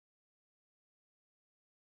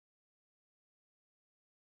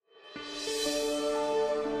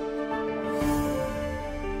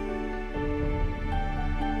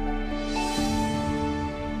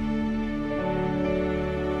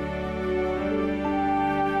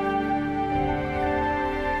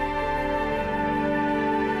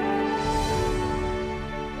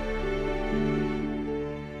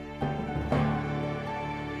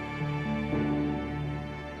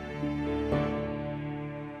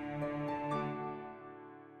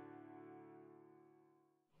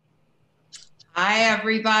Hi,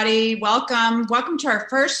 everybody. Welcome to our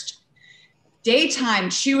first daytime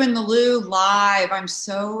Chew in the Lou live. I'm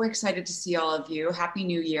so excited to see all of you. Happy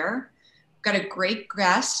New Year. We've got a great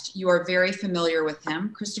guest. You are very familiar with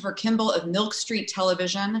him, Christopher Kimball of Milk Street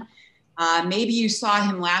Television. Maybe you saw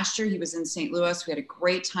him last year. He was in St. Louis. We had a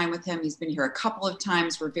great time with him. He's been here a couple of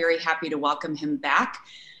times. We're very happy to welcome him back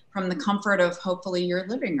from the comfort of hopefully your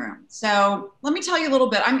living room. So let me tell you a little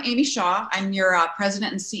bit. I'm Amy Shaw. I'm your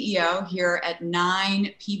president and CEO here at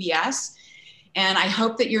Nine PBS. And I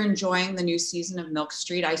hope that you're enjoying the new season of Milk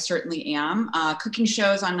Street. I certainly am. Cooking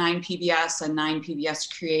shows on Nine PBS and Nine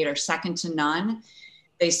PBS Create are second to none.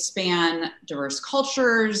 They span diverse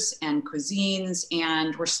cultures and cuisines,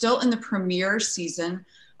 and we're still in the premiere season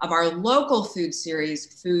of our local food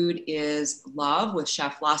series, Food is Love, with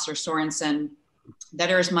Chef Lasse Sorensen. That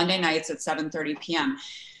airs Monday nights at 7:30 p.m.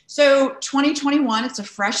 So 2021, it's a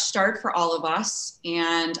fresh start for all of us.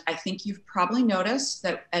 And I think you've probably noticed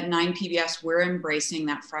that at 9 PBS, we're embracing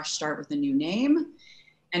that fresh start with a new name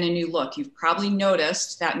and a new look. You've probably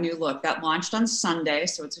noticed that new look that launched on Sunday.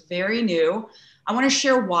 So it's very new. I want to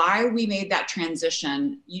share why we made that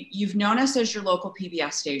transition. You've known us as your local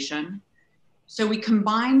PBS station. So we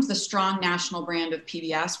combined the strong national brand of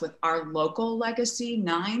PBS with our local legacy,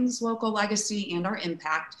 Nine's local legacy, and our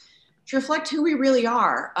impact to reflect who we really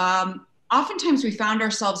are. Oftentimes we found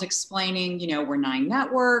ourselves explaining, we're Nine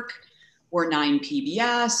Network, we're Nine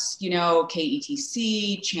PBS,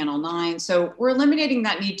 KETC, Channel 9. So we're eliminating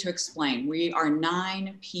that need to explain. We are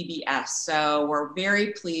Nine PBS. So we're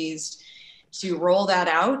very pleased to roll that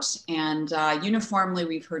out, and uniformly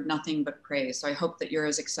we've heard nothing but praise. So I hope that you're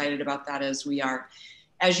as excited about that as we are.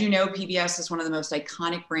 As you know, PBS is one of the most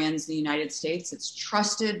iconic brands in the United States. It's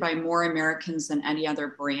trusted by more Americans than any other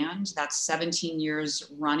brand. That's 17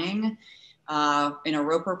 years running in a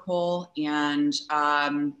Roper poll. And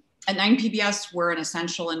at 9 PBS, we're an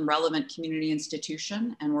essential and relevant community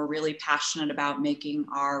institution, and we're really passionate about making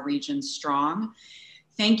our region strong.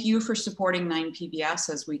 Thank you for supporting 9 PBS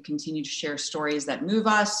as we continue to share stories that move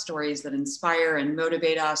us, stories that inspire and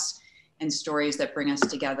motivate us, and stories that bring us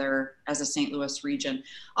together as a St. Louis region.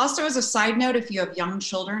 Also, as a side note, if you have young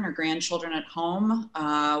children or grandchildren at home,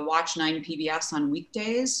 watch 9 PBS on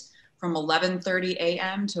weekdays from 11:30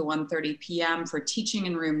 a.m. to 1:30 p.m. for Teaching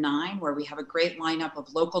in Room 9, where we have a great lineup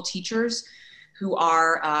of local teachers who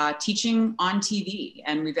are teaching on TV.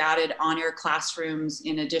 And we've added on-air classrooms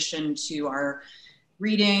in addition to our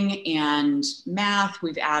reading and math.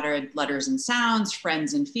 We've added letters and sounds,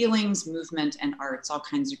 friends and feelings, movement and arts, all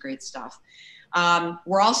kinds of great stuff.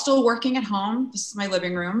 We're all still working at home. This is my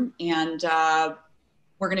living room, and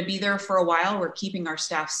we're going to be there for a while. We're keeping our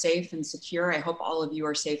staff safe and secure. I hope all of you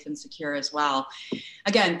are safe and secure as well.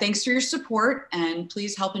 Again, thanks for your support, and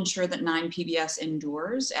please help ensure that 9 PBS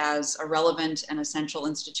endures as a relevant and essential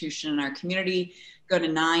institution in our community. Go to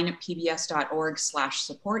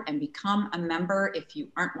 9pbs.org/support and become a member if you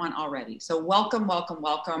aren't one already. So welcome, welcome,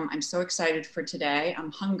 welcome. I'm so excited for today. I'm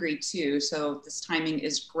hungry too, so this timing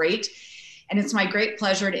is great. And it's my great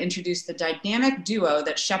pleasure to introduce the dynamic duo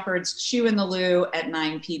that shepherds Chew in the Lou at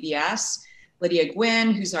 9 PBS. Lydia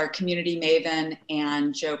Gwynn, who's our community maven,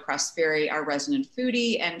 and Joe Prosperi, our resident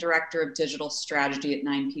foodie and director of digital strategy at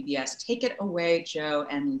 9 PBS. Take it away, Joe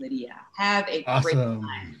and Lydia. Have a great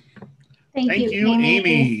time. Thank you,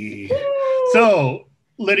 Amy. So,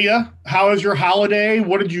 Lydia, how was your holiday?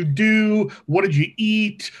 What did you do? What did you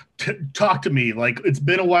eat? Talk to me. Like, it's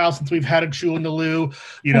been a while since we've had a Chew in the Lou.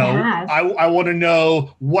 I want to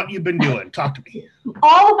know what you've been doing. Talk to me.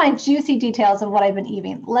 All of my juicy details of what I've been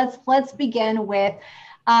eating. Let's begin with,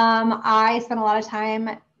 I spent a lot of time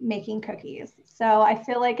making cookies. So I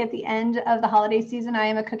feel like at the end of the holiday season, I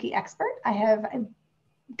am a cookie expert. I have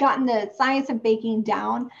gotten the science of baking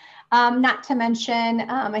down. Not to mention,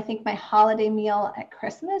 I think my holiday meal at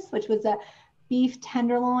Christmas, which was a beef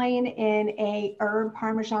tenderloin in a herb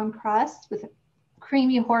Parmesan crust with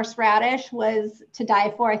creamy horseradish, was to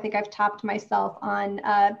die for. I think I've topped myself on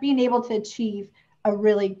being able to achieve a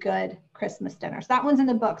really good Christmas dinner. So that one's in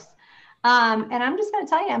the books. And I'm just going to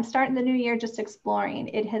tell you, I'm starting the new year just exploring.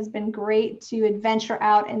 It has been great to adventure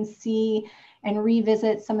out and see and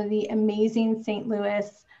revisit some of the amazing St. Louis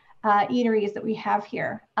eateries that we have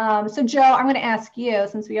here. So Joe, I'm going to ask you,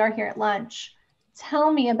 since we are here at lunch,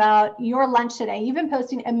 tell me about your lunch today. You've been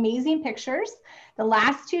posting amazing pictures the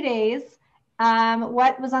last 2 days.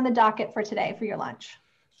 What was on the docket for today for your lunch?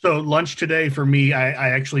 So lunch today for me, I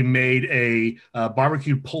actually made a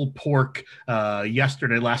barbecued pulled pork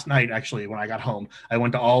last night, actually, when I got home. I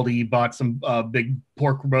went to Aldi, bought some big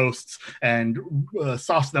pork roasts and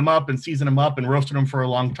sauced them up and seasoned them up and roasted them for a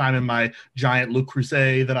long time in my giant Le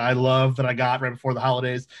Creuset that I love, that I got right before the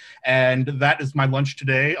holidays. And that is my lunch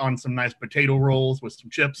today, on some nice potato rolls with some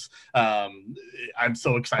chips. I'm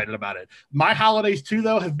so excited about it. My holidays too,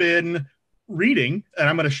 though, have been reading, and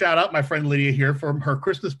I'm going to shout out my friend Lydia here for her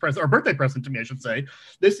Christmas present, or birthday present to me, I should say.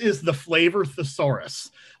 This is the Flavor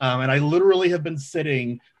Thesaurus, and I literally have been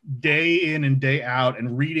sitting day in and day out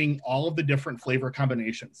and reading all of the different flavor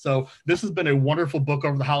combinations. So this has been a wonderful book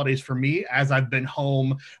over the holidays for me, as I've been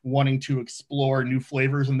home wanting to explore new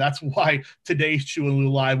flavors. And that's why today's Chew and Lou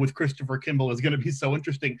Live with Christopher Kimball is going to be so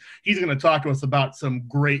interesting. He's going to talk to us about some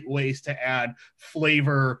great ways to add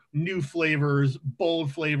flavor, new flavors,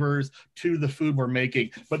 bold flavors to the food we're making.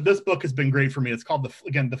 But this book has been great for me. It's called,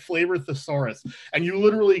 the Flavor Thesaurus. And you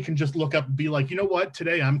literally can just look up and be like, you know what,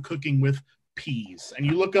 today I'm cooking with peas, and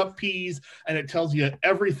you look up peas and it tells you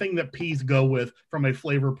everything that peas go with from a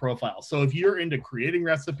flavor profile. So if you're into creating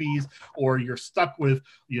recipes, or you're stuck with,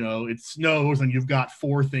 it snows and you've got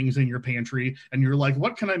 4 things in your pantry and you're like,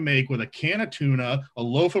 what can I make with a can of tuna, a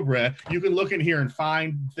loaf of bread? You can look in here and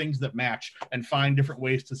find things that match and find different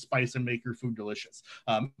ways to spice and make your food delicious.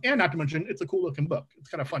 And not to mention, it's a cool looking book. It's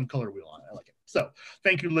got a fun color wheel on it. I like it. So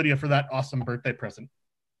thank you, Lydia, for that awesome birthday present.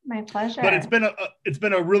 My pleasure. But it's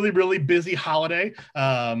been a really, really busy holiday.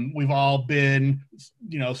 We've all been,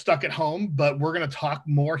 stuck at home, but we're going to talk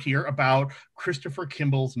more here about Christopher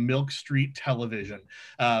Kimball's Milk Street Television.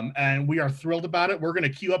 And we are thrilled about it. We're going to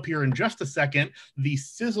queue up here in just a second the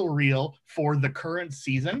sizzle reel for the current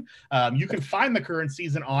season. You can find the current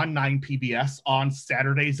season on 9 PBS on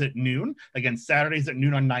Saturdays at noon. Again, Saturdays at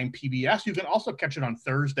noon on 9 PBS. You can also catch it on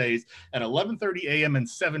Thursdays at 11:30 a.m. and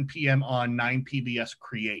 7 p.m. on 9 PBS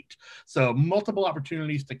Create. So multiple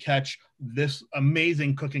opportunities to catch this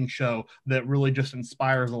amazing cooking show that really just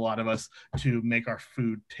inspires a lot of us to make our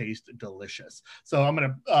food taste delicious. So I'm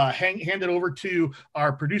going to hand it over to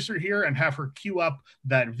our producer here and have her queue up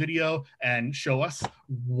that video and show us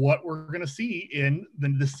what we're going to see in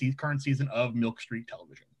this current season of Milk Street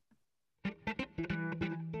Television.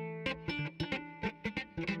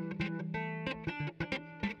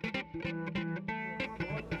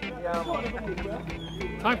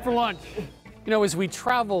 Time for lunch. As we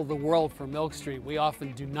travel the world for Milk Street, we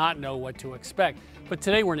often do not know what to expect. But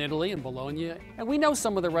today we're in Italy, in Bologna, and we know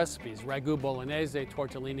some of the recipes: ragu bolognese,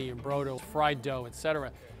 tortellini in brodo, fried dough,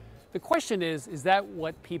 etc. The question is that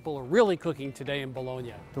what people are really cooking today in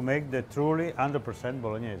Bologna? To make the truly 100%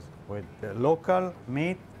 bolognese with the local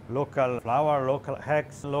meat, local flour, local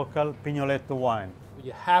eggs, local pignoletto wine.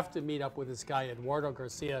 You have to meet up with this guy, Eduardo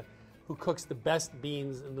Garcia, who cooks the best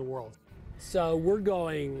beans in the world. So we're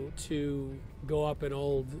going to go up an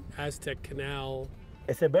old Aztec canal.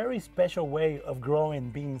 It's a very special way of growing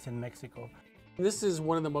beans in Mexico. This is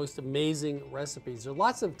one of the most amazing recipes. There are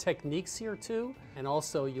lots of techniques here too, and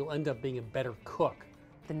also you'll end up being a better cook.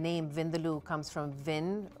 The name vindaloo comes from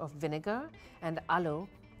vin, of vinegar, and alo,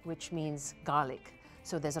 which means garlic.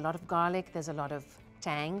 So there's a lot of garlic, there's a lot of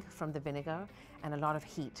tang from the vinegar, and a lot of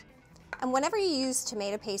heat. And whenever you use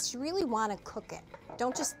tomato paste, you really want to cook it.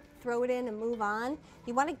 Don't just throw it in and move on.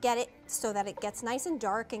 You want to get it so that it gets nice and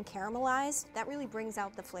dark and caramelized. That really brings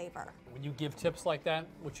out the flavor. When you give tips like that,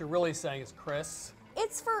 what you're really saying is, Chris,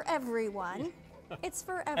 it's for everyone. It's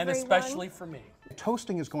for everyone. And especially for me.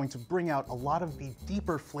 Toasting is going to bring out a lot of the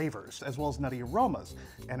deeper flavors as well as nutty aromas,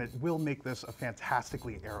 and it will make this a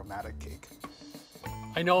fantastically aromatic cake.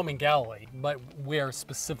 I know I'm in Galilee, but where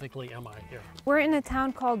specifically am I here? We're in a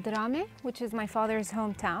town called Drame, which is my father's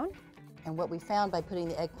hometown. And what we found by putting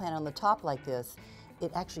the eggplant on the top like this,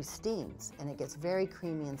 it actually steams and it gets very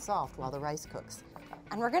creamy and soft while the rice cooks.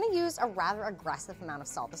 And we're going to use a rather aggressive amount of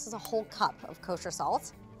salt. This is a whole cup of kosher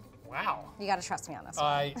salt. Wow. You got to trust me on this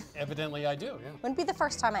one. Evidently I do, yeah. Wouldn't be the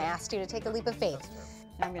first time I asked you to take a leap of faith.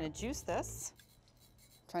 And I'm going to juice this.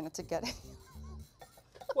 Try not to get it.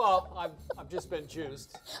 Well, I've just been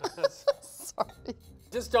juiced. Sorry.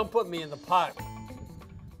 Just don't put me in the pot.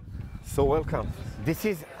 So welcome. This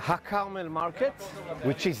is HaCarmel Market,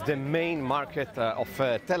 which is the main market of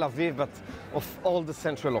Tel Aviv, but of all the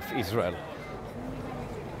central of Israel.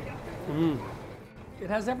 It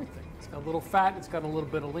has everything. It's got a little fat, it's got a little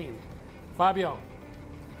bit of lean. Fabio,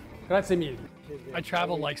 grazie mille. I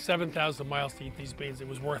traveled like 7,000 miles to eat these beans. It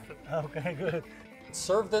was worth it. Okay, good.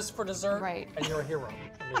 Serve this for dessert, Right. and you're a hero.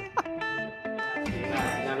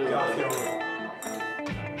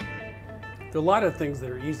 There are a lot of things that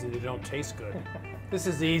are easy that don't taste good. This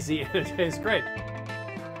is easy and it tastes great.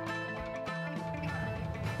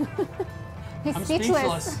 He's I'm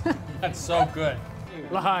speechless. That's so good.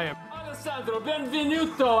 L'Chaim. Alessandro,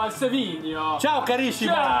 benvenuto a Savigno. Ciao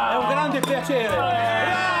carissimo, Ciao. è un grande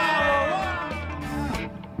piacere.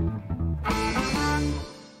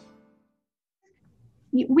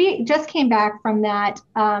 We just came back from that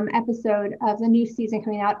episode of the new season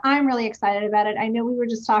coming out. I'm really excited about it. I know we were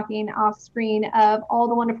just talking off screen of all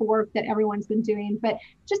the wonderful work that everyone's been doing, but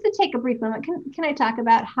just to take a brief moment, can I talk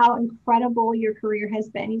about how incredible your career has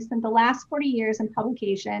been? You spent the last 40 years in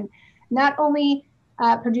publication, not only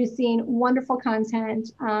producing wonderful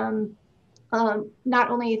content, not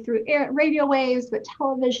only through radio waves, but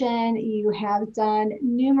television. You have done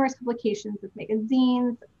numerous publications with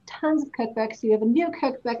magazines, tons of cookbooks. You have a new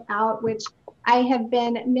cookbook out, which I have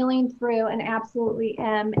been milling through and absolutely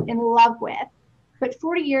am in love with. But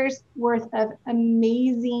 40 years worth of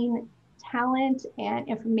amazing talent and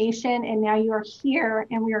information. And now you are here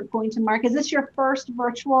and we are going to mark, is this your first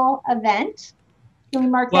virtual event? Can we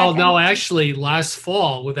mark Well, that no, down? actually last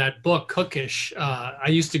fall with that book Cookish, I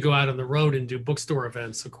used to go out on the road and do bookstore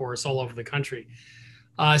events, of course, all over the country.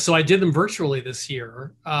 So I did them virtually this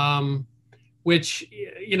year. Which,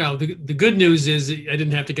 you know, the good news is I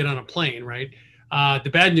didn't have to get on a plane, right? The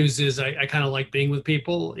bad news is I kind of like being with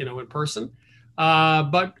people, you know, in person.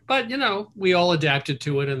 But you know, we all adapted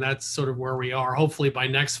to it, and that's sort of where we are. Hopefully by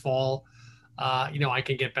next fall, you know, I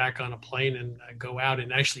can get back on a plane and go out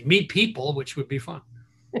and actually meet people, which would be fun.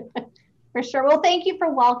 For sure. Well, thank you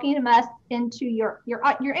for welcoming us into you're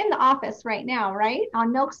in the office right now, right? On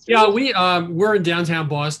Milk Street? Yeah, we're in downtown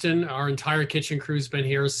Boston. Our entire kitchen crew's been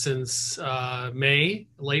here since late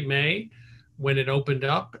May, when it opened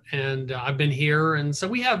up. And I've been here. And so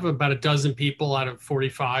we have about a dozen people out of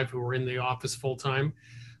 45 who are in the office full time.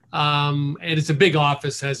 And it's a big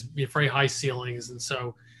office, has very high ceilings. And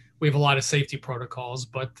so we have a lot of safety protocols,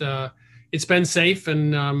 but it's been safe.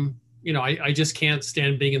 And, you know, I just can't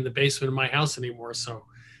stand being in the basement of my house anymore. So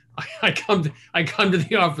I come to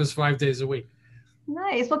the office 5 days a week.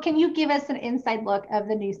 Nice. Well, can you give us an inside look of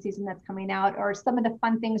the new season that's coming out, or some of the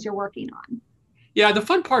fun things you're working on? Yeah, the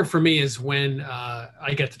fun part for me is when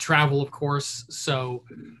I get to travel, of course. So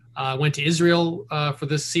I went to Israel for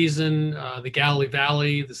this season, the Galilee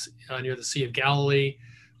Valley, near the Sea of Galilee,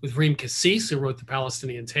 with Reem Kassis, who wrote The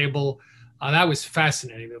Palestinian Table. That was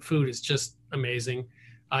fascinating. The food is just amazing.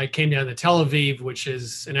 I came down to Tel Aviv, which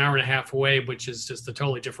is an hour and a half away, which is just a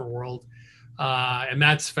totally different world. And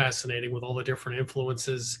that's fascinating with all the different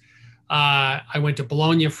influences. I went to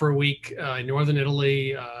Bologna for a week in northern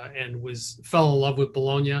Italy and fell in love with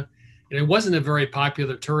Bologna. And it wasn't a very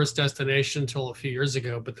popular tourist destination until a few years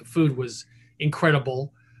ago, but the food was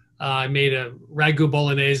incredible. I made a ragu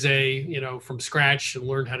bolognese, you know, from scratch and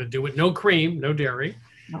learned how to do it. No cream, no dairy.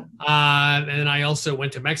 And I also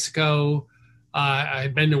went to Mexico. I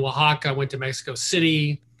had been to Oaxaca. I went to Mexico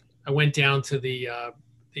City. I went down to the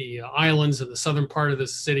islands in the southern part of the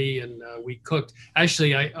city, and we cooked.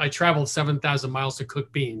 Actually, I traveled 7,000 miles to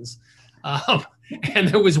cook beans, and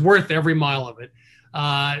it was worth every mile of it.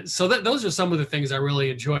 So those are some of the things I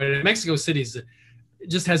really enjoyed. And Mexico City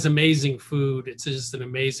just has amazing food. It's just an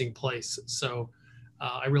amazing place. So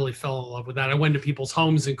I really fell in love with that. I went to people's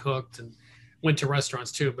homes and cooked, and went to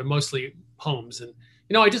restaurants too, but mostly homes. And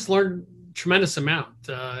you know, I just learned tremendous amount.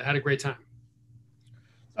 Had a great time.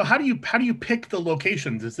 So how do you pick the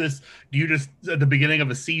locations? Do you just at the beginning of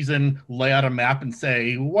a season lay out a map and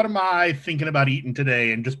say, what am I thinking about eating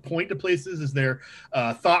today, and just point to places? Is there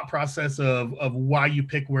a thought process of why you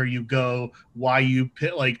pick where you go, why you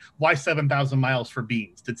pick, like, why 7,000 miles for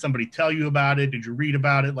beans? Did somebody tell you about it? Did you read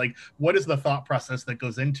about it? Like, what is the thought process that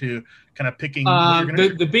goes into kind of picking what you're gonna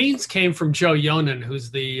do? The beans came from Joe Yonan, who's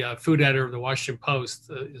the food editor of the Washington Post,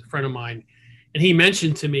 a friend of mine. And he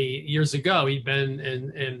mentioned to me years ago, he'd been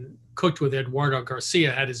and cooked with Eduardo Garcia,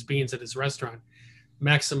 had his beans at his restaurant,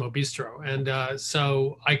 Maximo Bistro. And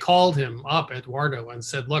so I called him up, Eduardo, and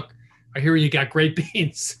said, look, I hear you got great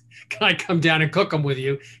beans. Can I come down and cook them with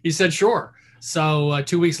you? He said, sure. So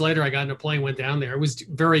 2 weeks later, I got in a plane, went down there. It was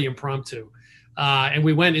very impromptu. And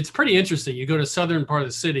we went, it's pretty interesting. You go to southern part of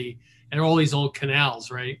the city and there are all these old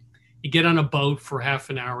canals, right? You get on a boat for half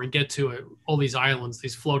an hour and get to all these islands,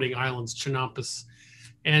 these floating islands, Chinampas.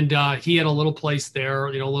 And he had a little place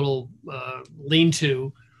there, you know, a little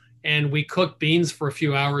lean-to. And we cooked beans for a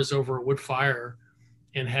few hours over a wood fire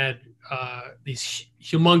and had these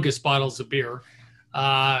humongous bottles of beer,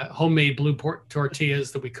 homemade blue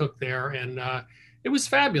tortillas that we cooked there. And it was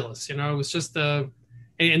fabulous. You know, it was just, and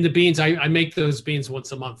the beans, I make those beans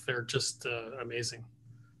once a month. They're just amazing.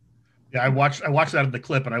 Yeah, I watched that in the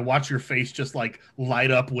clip, and I watched your face just like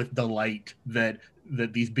light up with delight that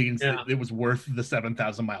these beans, it was worth the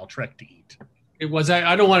 7,000-mile trek to eat. It was.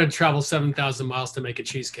 I don't want to travel 7,000 miles to make a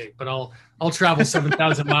cheesecake, but I'll travel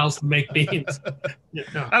 7,000 miles to make beans. Yeah.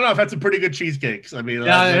 I don't know if that's a pretty good cheesecake. I mean,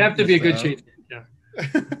 yeah, it'd have to be a good cheesecake.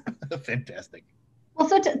 Yeah. Fantastic. Well,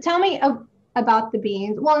 so tell me about the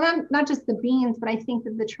beans. Well, not just the beans, but I think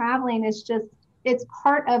that the traveling is just, it's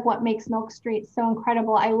part of what makes Milk Street so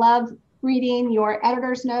incredible. I love reading your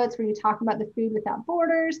editor's notes where you talk about the Food Without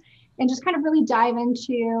Borders and just kind of really dive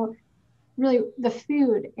into really the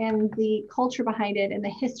food and the culture behind it and the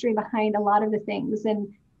history behind a lot of the things.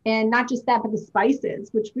 And not just that, but the spices,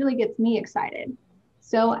 which really gets me excited.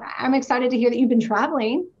 So I'm excited to hear that you've been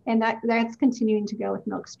traveling and that's continuing to go with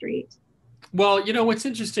Milk Street. Well, you know, what's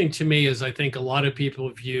interesting to me is I think a lot of people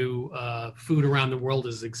view food around the world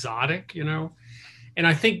as exotic, you know, and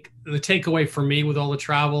I think the takeaway for me with all the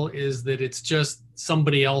travel is that it's just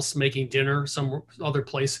somebody else making dinner some other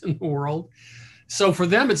place in the world. So for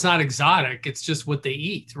them, it's not exotic. It's just what they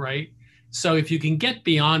eat, right? So if you can get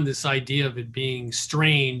beyond this idea of it being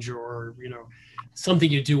strange or, you know, something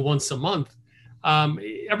you do once a month,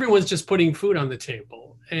 everyone's just putting food on the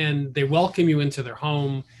table and they welcome you into their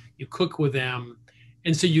home. You cook with them.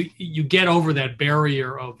 And so you get over that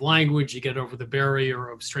barrier of language, you get over the barrier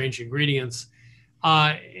of strange ingredients,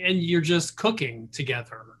 and you're just cooking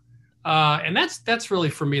together. And that's really,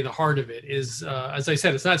 for me, the heart of it is, as I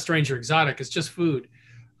said, it's not strange or exotic, it's just food.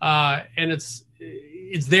 And it's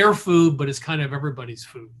their food, but it's kind of everybody's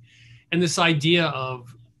food. And this idea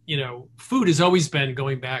of, you know, food has always been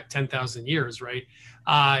going back 10,000 years, right?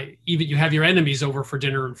 Even you have your enemies over for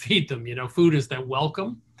dinner and feed them, you know, food is that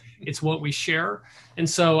welcome. It's what we share. And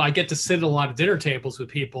so I get to sit at a lot of dinner tables with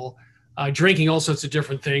people, drinking all sorts of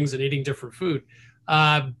different things and eating different food.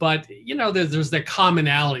 But, you know, there's the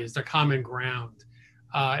commonalities, the common ground.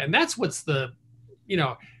 And that's what's you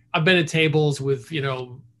know, I've been at tables with, you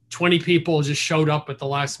know, 20 people just showed up at the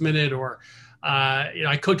last minute, or, you know,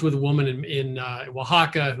 I cooked with a woman in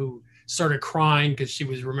Oaxaca who started crying because she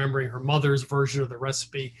was remembering her mother's version of the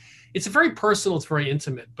recipe. It's very personal, it's very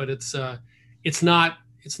intimate, but it's not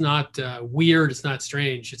weird, it's not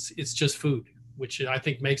strange. It's just food, which I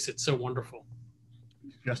think makes it so wonderful.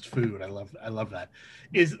 Just food. I love that.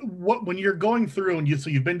 Is what, when you're going through and so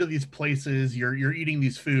you've been to these places, you're eating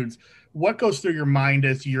these foods, what goes through your mind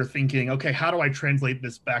as you're thinking, okay, how do I translate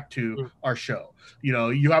this back to our show? You know,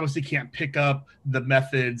 you obviously can't pick up the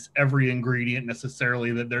methods, every ingredient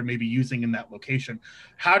necessarily that they're maybe using in that location.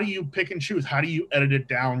 How do you pick and choose? How do you edit it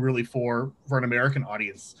down really for an American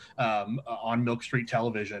audience on Milk Street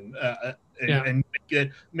Television and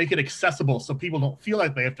make it accessible so people don't feel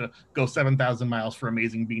like they have to go 7,000 miles for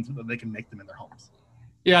amazing beans, so that they can make them in their homes?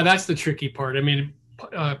 Yeah, that's the tricky part. I mean,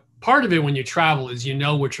 part of it when you travel is you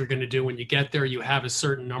know what you're going to do when you get there. You have a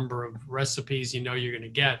certain number of recipes you know you're going to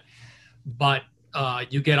get, but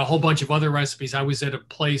you get a whole bunch of other recipes. I was at a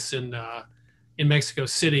place in Mexico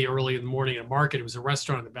City early in the morning at a market. It was a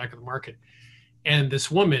restaurant in the back of the market, and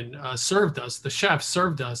this woman served us. The chef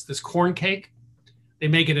served us this corn cake. They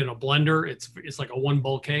make it in a blender. It's like a one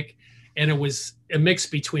bowl cake, and it was a mix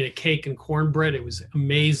between a cake and cornbread. It was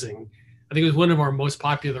amazing. I think it was one of our most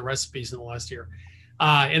popular recipes in the last year.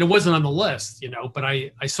 And it wasn't on the list, you know, but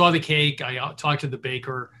I saw the cake. I talked to the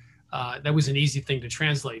baker. That was an easy thing to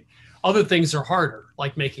translate. Other things are harder,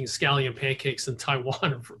 like making scallion pancakes in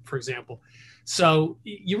Taiwan, for example. So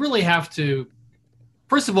you really have to,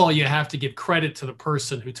 first of all, you have to give credit to the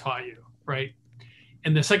person who taught you, right?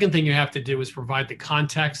 And the second thing you have to do is provide the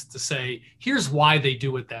context to say, here's why they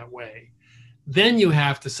do it that way. Then you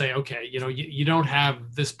have to say, okay, you know, you don't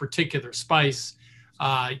have this particular spice.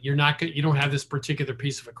 You don't have this particular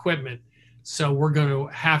piece of equipment. So we're going to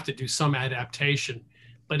have to do some adaptation.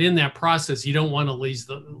 But in that process, you don't want to lose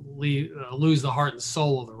the heart and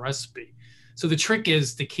soul of the recipe. So the trick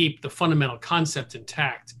is to keep the fundamental concept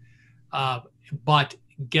intact, but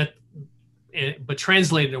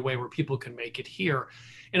translate it in a way where people can make it here.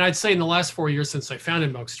 And I'd say in the last 4 years since I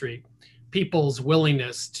founded Milk Street, people's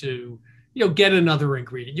willingness to, you know, get another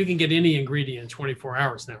ingredient. You can get any ingredient in 24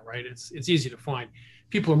 hours now, right? It's easy to find.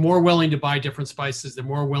 People are more willing to buy different spices. They're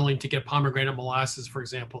more willing to get pomegranate molasses, for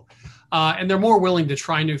example. And they're more willing to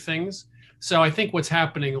try new things. So I think what's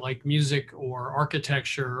happening, like music or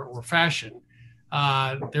architecture or fashion,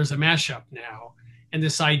 there's a mashup now. And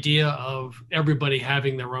this idea of everybody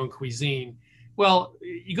having their own cuisine. Well,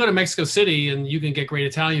 you go to Mexico City and you can get great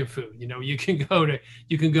Italian food. You know, you can go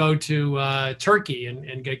to Turkey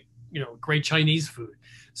and get, you know, great Chinese food.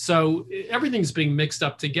 So everything's being mixed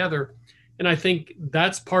up together. And I think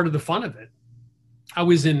that's part of the fun of it. I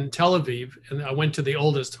was in Tel Aviv, and I went to the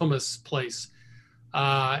oldest hummus place,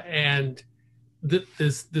 and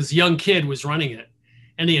this young kid was running it,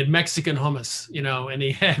 and he had Mexican hummus, and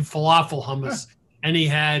he had falafel hummus, and he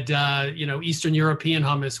had Eastern European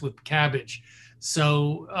hummus with cabbage.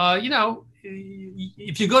 So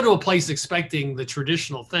if you go to a place expecting the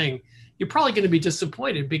traditional thing, you're probably going to be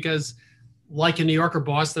disappointed, because like in New York or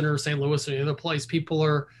Boston or St. Louis or any other place, people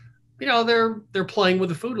are, they're playing with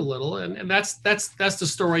the food a little, and that's the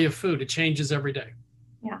story of food. It changes every day.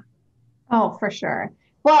 Yeah. Oh, for sure.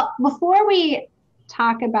 Well, before we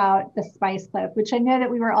talk about the spice clip, which I know that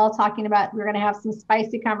we were all talking about, we're going to have some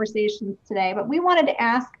spicy conversations today, but we wanted to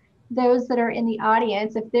ask those that are in the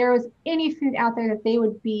audience if there was any food out there that they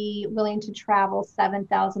would be willing to travel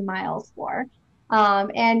 7,000 miles for.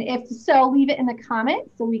 And if so, leave it in the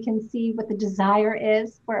comments so we can see what the desire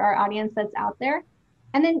is for our audience that's out there.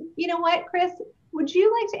 And then, you know what, Chris, would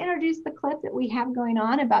you like to introduce the clip that we have going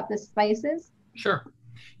on about the spices? Sure.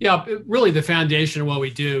 Yeah, really the foundation of what we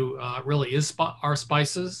do really is our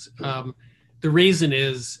spices. The reason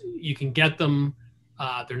is you can get them,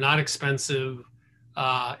 they're not expensive.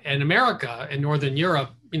 And America and Northern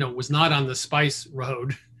Europe, was not on the spice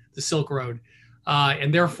road, the Silk Road.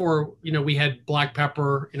 And therefore, we had black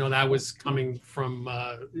pepper, that was coming from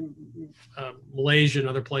Malaysia and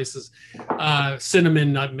other places,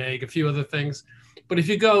 cinnamon, nutmeg, a few other things. But if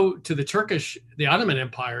you go to the Ottoman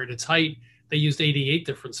Empire at its height, they used 88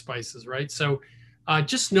 different spices, right? So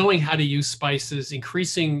just knowing how to use spices,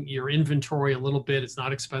 increasing your inventory a little bit, it's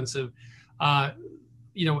not expensive. I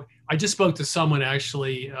just spoke to someone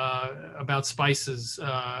actually about spices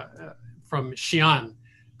from Xi'an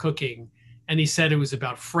cooking. And he said it was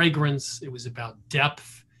about fragrance, it was about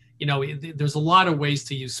depth. There's a lot of ways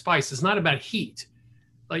to use spice. It's not about heat.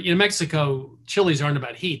 Like in Mexico, chilies aren't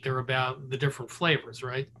about heat, they're about the different flavors,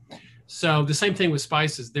 right? So the same thing with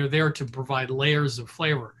spices, they're there to provide layers of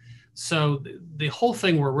flavor. So the whole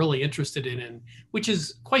thing we're really interested in, which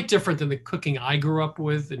is quite different than the cooking I grew up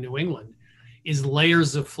with in New England, is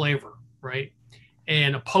layers of flavor, right?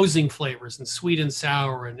 And opposing flavors, and sweet and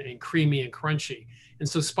sour, and creamy and crunchy. And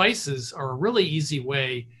so spices are a really easy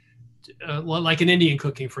way, like in Indian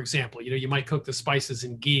cooking, for example. You might cook the spices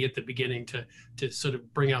in ghee at the beginning to sort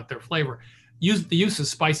of bring out their flavor. The use of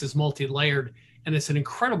spices multi-layered, and it's an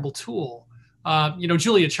incredible tool.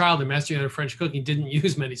 Julia Child in Mastering the Art of French Cooking didn't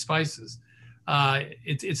use many spices.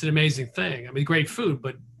 It's an amazing thing. I mean, great food,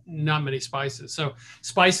 but not many spices. So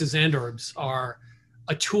spices and herbs are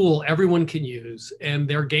a tool everyone can use, and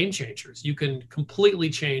they're game changers. You can completely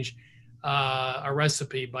change a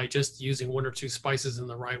recipe by just using one or two spices in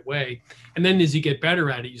the right way. And then as you get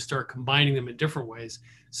better at it, you start combining them in different ways.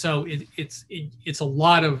 So it's a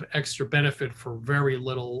lot of extra benefit for very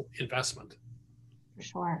little investment. For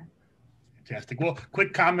sure. Fantastic. Well,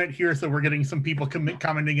 quick comment here. So we're getting some people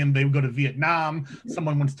commenting in. They would go to Vietnam.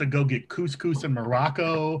 Someone wants to go get couscous in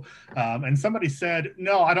Morocco. And somebody said,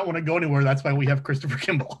 no, I don't want to go anywhere. That's why we have Christopher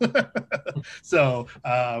Kimball. So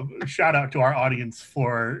shout out to our audience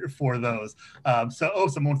for those.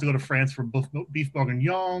 Someone wants to go to France for beef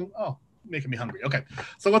bourguignon. Oh, making me hungry. Okay,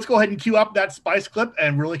 so let's go ahead and cue up that spice clip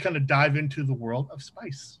and really kind of dive into the world of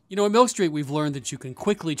spice. At Milk Street, we've learned that you can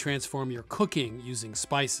quickly transform your cooking using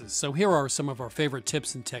spices. So here are some of our favorite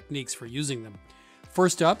tips and techniques for using them.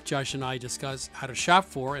 First up, Josh and I discuss how to shop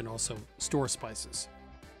for and also store spices.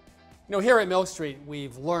 Here at Milk Street,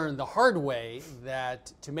 we've learned the hard way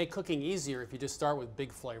that to make cooking easier, if you just start with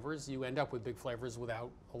big flavors, you end up with big flavors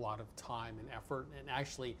without a lot of time and effort, and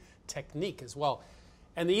actually technique as well.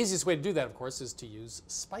 And the easiest way to do that, of course, is to use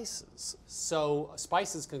spices. So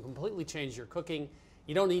spices can completely change your cooking.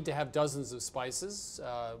 You don't need to have dozens of spices.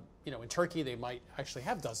 In Turkey, they might actually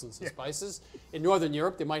have dozens of spices. In Northern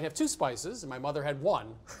Europe, they might have 2 spices, and my mother had 1,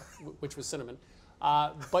 which was cinnamon.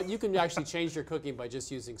 But you can actually change your cooking by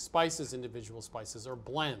just using spices, individual spices, or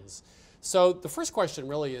blends. So the first question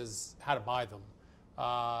really is how to buy them.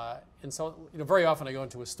 And so, very often I go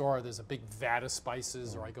into a store, there's a big vat of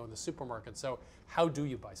spices, or I go in the supermarket. So how do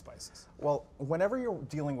you buy spices? Well, whenever you're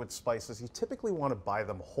dealing with spices, you typically want to buy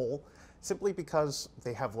them whole, simply because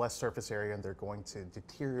they have less surface area and they're going to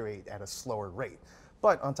deteriorate at a slower rate.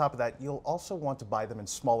 But on top of that, you'll also want to buy them in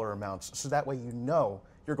smaller amounts, so that way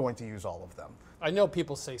you're going to use all of them. I know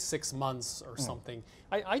people say 6 months or something.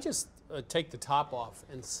 I just take the top off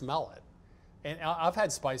and smell it. And I've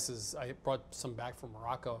had spices, I brought some back from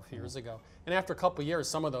Morocco a few years ago, and after a couple of years,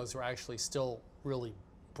 some of those were actually still really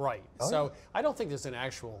bright. So I don't think there's an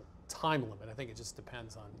actual time limit. I think it just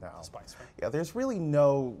depends on the spice, right? Yeah, there's really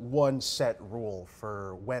no one set rule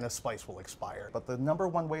for when a spice will expire. But the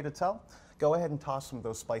 #1 way to tell, go ahead and toss some of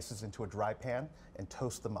those spices into a dry pan and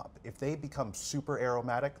toast them up. If they become super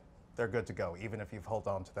aromatic, they're good to go, even if you've held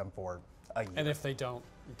on to them for a year. And if they don't,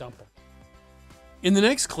 dump them. In the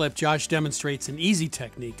next clip, Josh demonstrates an easy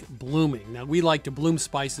technique, blooming. Now, we like to bloom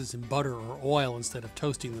spices in butter or oil instead of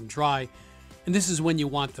toasting them dry. And this is when you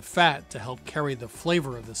want the fat to help carry the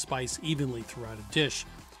flavor of the spice evenly throughout a dish.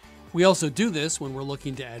 We also do this when we're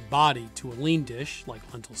looking to add body to a lean dish, like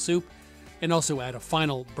lentil soup, and also add a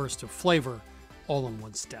final burst of flavor all in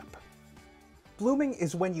one step. Blooming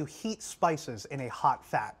is when you heat spices in a hot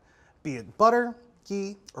fat, be it butter,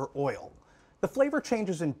 ghee, or oil. The flavor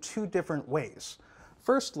changes in 2 different ways.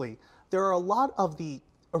 Firstly, there are a lot of the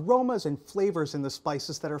aromas and flavors in the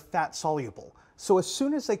spices that are fat soluble. So as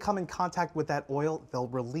soon as they come in contact with that oil, they'll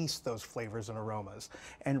release those flavors and aromas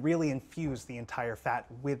and really infuse the entire fat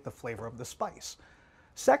with the flavor of the spice.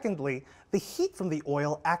 Secondly, the heat from the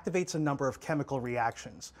oil activates a number of chemical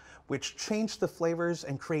reactions, which change the flavors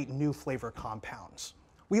and create new flavor compounds.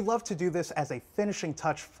 We love to do this as a finishing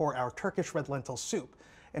touch for our Turkish red lentil soup,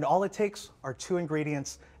 and all it takes are 2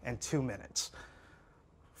 ingredients and 2 minutes.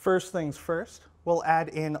 First things first, we'll add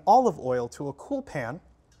in olive oil to a cool pan,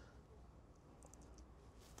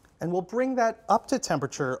 and we'll bring that up to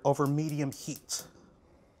temperature over medium heat.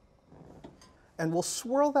 And we'll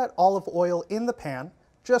swirl that olive oil in the pan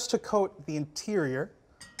just to coat the interior,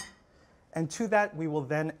 and to that we will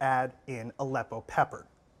then add in Aleppo pepper.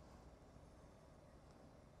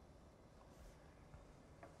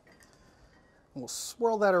 We'll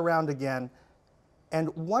swirl that around again,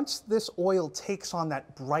 and once this oil takes on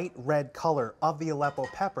that bright red color of the Aleppo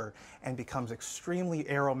pepper and becomes extremely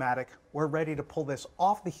aromatic, we're ready to pull this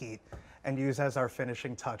off the heat and use as our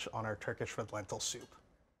finishing touch on our Turkish red lentil soup.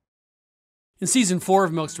 In season 4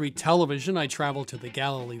 of Milk Street Television, I traveled to the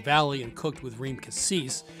Galilee Valley and cooked with Reem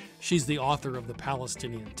Kassis. She's the author of The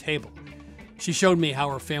Palestinian Table. She showed me how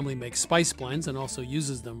her family makes spice blends and also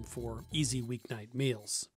uses them for easy weeknight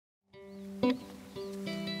meals.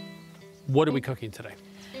 What are we cooking today?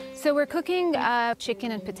 So we're cooking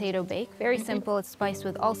chicken and potato bake. Very simple. It's spiced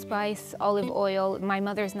with allspice, olive oil, my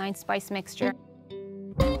mother's 9 spice mixture.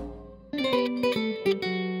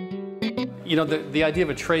 You know, the idea of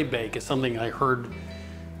a tray bake is something I heard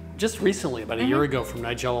just recently, about a year ago, from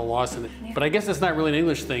Nigella Lawson. But I guess it's not really an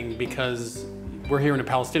English thing because we're here in a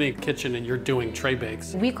Palestinian kitchen and you're doing tray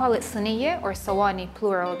bakes. We call it siniye or sawani,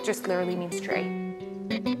 plural. It just literally means tray.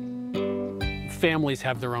 Families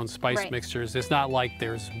have their own spice mixtures. It's not like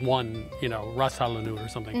there's one, you know, ras halanud or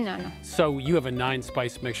something. No. So you have a 9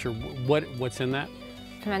 spice mixture. What's in that?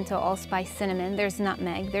 Pimento, allspice, cinnamon. There's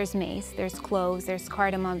nutmeg, there's mace, there's cloves, there's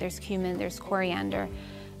cardamom, there's cumin, there's coriander,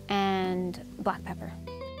 and black pepper.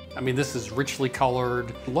 I mean, this is richly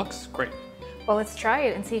colored. Looks great. Well, let's try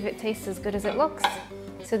it and see if it tastes as good as it looks.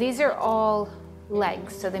 So these are all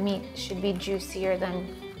legs, so the meat should be juicier than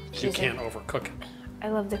You can't overcook it. I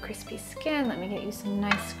love the crispy skin. Let me get you some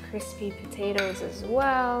nice crispy potatoes as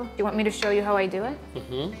well. Do you want me to show you how I do it?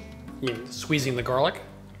 You mean squeezing the garlic?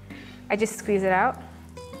 I just squeeze it out.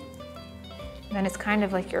 Then it's kind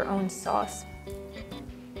of like your own sauce.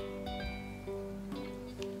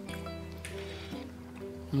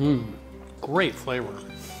 Great flavor.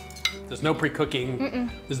 There's no pre-cooking.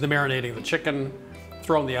 There's the marinating of the chicken.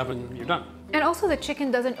 Throw in the oven, you're done. And also the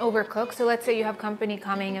chicken doesn't overcook. So let's say you have company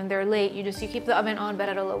coming and they're late. You keep the oven on, but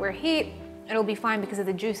at a lower heat. It'll be fine because of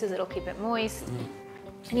the juices. It'll keep it moist.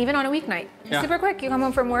 And even on a weeknight, it's super quick. You come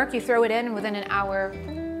home from work, you throw it in, and within an hour,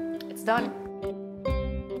 it's done.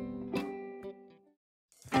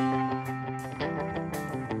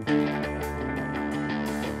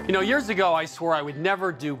 You know, years ago, I swore I would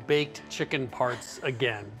never do baked chicken parts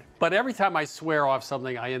again. But every time I swear off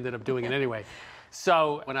something, I ended up doing it anyway.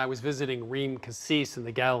 So when I was visiting Reem Kassis in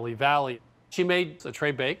the Galilee Valley, she made a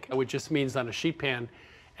tray bake, which just means on a sheet pan,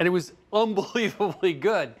 and it was unbelievably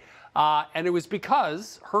good. And it was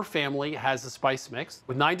because her family has a spice mix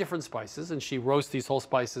with 9 different spices, and she roasts these whole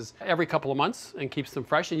spices every couple of months and keeps them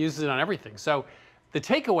fresh and uses it on everything. So the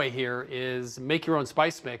takeaway here is make your own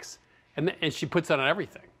spice mix, and she puts that on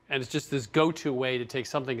everything. And it's just this go-to way to take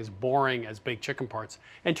something as boring as baked chicken parts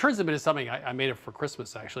and turns them into something. I made it for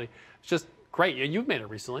Christmas, actually. It's just great. You've made it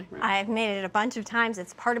recently, right? I've made it a bunch of times.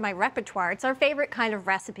 It's part of my repertoire. It's our favorite kind of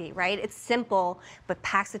recipe, right? It's simple, but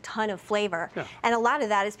packs a ton of flavor. Yeah. And a lot of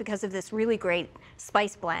that is because of this really great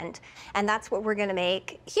spice blend. And that's what we're gonna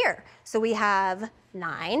make here. So we have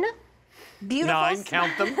 9 Beautiful. 9,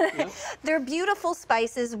 count them. Yeah. They're beautiful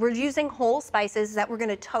spices. We're using whole spices that we're going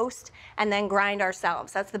to toast and then grind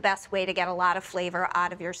ourselves. That's the best way to get a lot of flavor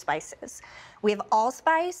out of your spices. We have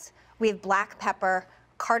allspice, we have black pepper,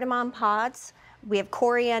 cardamom pods, we have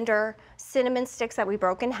coriander, cinnamon sticks that we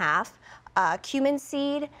broke in half, cumin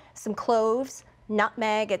seed, some cloves,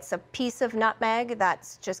 nutmeg. It's a piece of nutmeg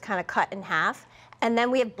that's just kind of cut in half. And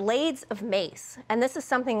then we have blades of mace. And this is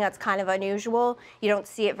something that's kind of unusual. You don't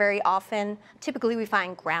see it very often. Typically we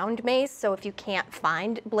find ground mace, so if you can't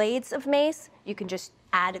find blades of mace, you can just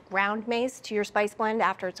add ground mace to your spice blend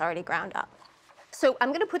after it's already ground up. So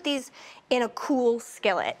I'm gonna put these in a cool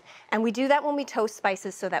skillet. And we do that when we toast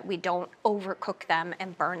spices so that we don't overcook them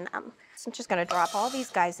and burn them. So I'm just gonna drop all these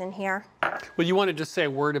guys in here. Well, you want to just say a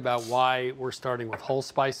word about why we're starting with whole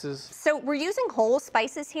spices? So we're using whole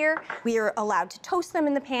spices here. We are allowed to toast them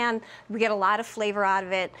in the pan. We get a lot of flavor out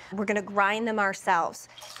of it. We're gonna grind them ourselves.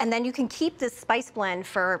 And then you can keep this spice blend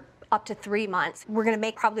for up to 3 months. We're gonna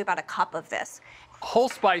make probably about a cup of this. Whole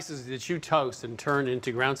spices that you toast and turn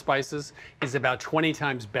into ground spices is about 20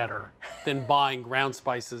 times better than buying ground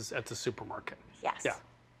spices at the supermarket. Yes. Yeah.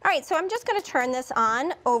 All right, so I'm just gonna turn this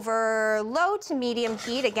on over low to medium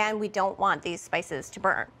heat. Again, we don't want these spices to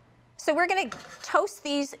burn. So we're gonna toast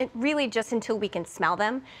these really just until we can smell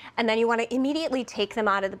them. And then you wanna immediately take them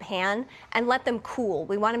out of the pan and let them cool.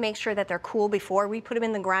 We wanna make sure that they're cool before we put them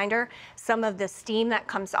in the grinder. Some of the steam that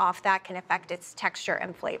comes off that can affect its texture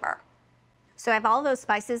and flavor. So I have all those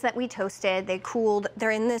spices that we toasted. They cooled.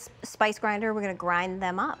 They're in this spice grinder. We're gonna grind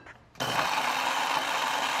them up.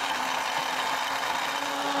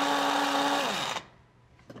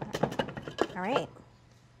 All right.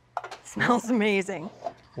 Smells amazing.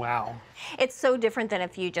 Wow. It's so different than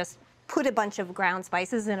if you just put a bunch of ground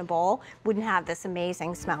spices in a bowl. Wouldn't have this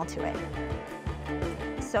amazing smell to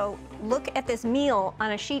it. So look at this meal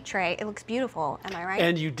on a sheet tray. It looks beautiful, am I right?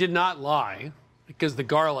 And you did not lie, because the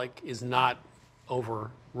garlic is not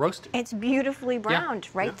over roasted. It's beautifully browned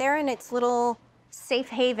right there in its little safe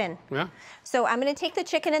haven. Yeah. So I'm gonna take the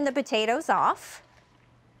chicken and the potatoes off.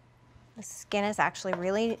 The skin is actually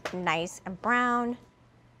really nice and brown.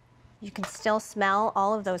 You can still smell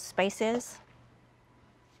all of those spices.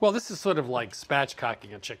 Well, this is sort of like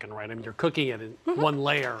spatchcocking a chicken, right? I mean, you're cooking it in one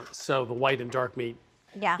layer, so the white and dark meat,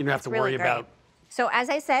 Yeah, you don't have to worry about. So as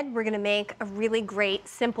I said, we're gonna make a really great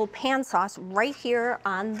simple pan sauce right here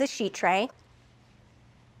on the sheet tray.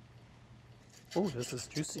 Oh, this is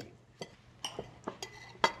juicy.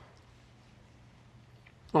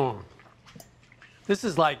 Oh, this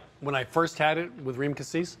is like when I first had it with Reem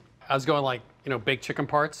Cassis. I was going like, baked chicken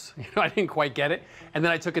parts. I didn't quite get it. And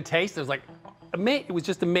then I took a taste. It was like, it was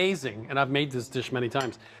just amazing. And I've made this dish many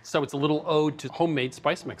times. So it's a little ode to homemade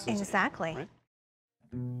spice mixes. Exactly. Right?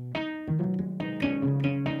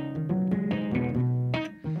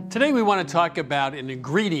 Today we want to talk about an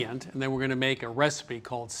ingredient, and then we're going to make a recipe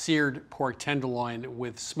called seared pork tenderloin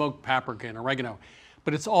with smoked paprika and oregano.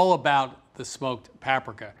 But it's all about the smoked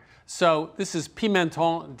paprika. So this is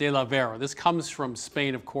pimentón de la vera. This comes from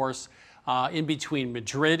Spain, of course, in between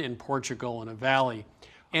Madrid and Portugal in a valley.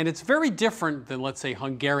 And it's very different than, let's say,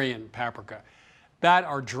 Hungarian paprika. That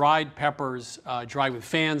are dried peppers, dried with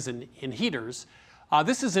fans and in heaters.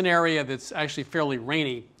 This is an area that's actually fairly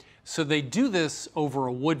rainy. So they do this over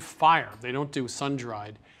a wood fire. They don't do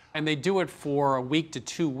sun-dried. And they do it for a week to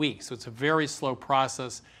 2 weeks. So it's a very slow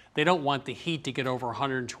process. They don't want the heat to get over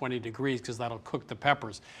 120 degrees because that'll cook the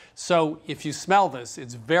peppers. So if you smell this,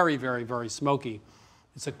 it's very, very, very smoky.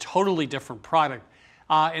 It's a totally different product.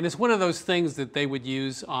 And it's one of those things that they would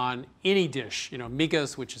use on any dish.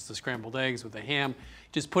 Migas, which is the scrambled eggs with the ham,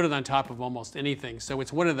 just put it on top of almost anything. So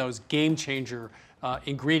it's one of those game changer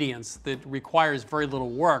ingredients that requires very little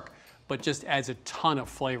work, but just adds a ton of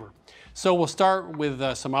flavor. So we'll start with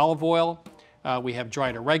some olive oil. We have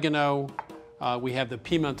dried oregano. We have the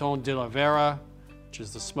pimentón de la vera, which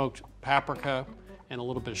is the smoked paprika, and a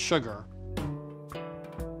little bit of sugar.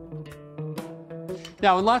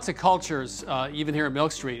 Now, in lots of cultures, even here at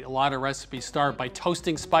Milk Street, a lot of recipes start by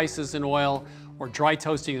toasting spices in oil or dry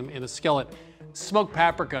toasting them in a skillet. Smoked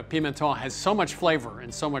paprika, pimentón, has so much flavor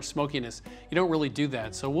and so much smokiness, you don't really do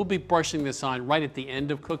that. So we'll be brushing this on right at the end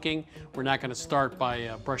of cooking. We're not going to start by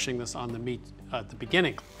brushing this on the meat at the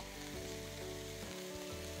beginning.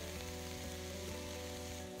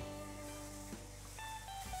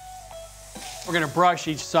 We're going to brush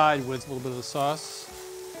each side with a little bit of the sauce.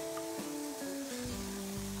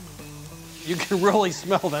 You can really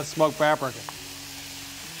smell that smoked paprika.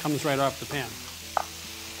 Comes right off the pan.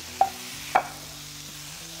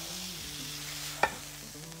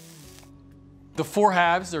 The 4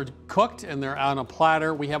 halves are cooked and they're on a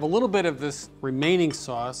platter. We have a little bit of this remaining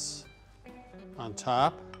sauce on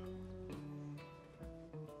top.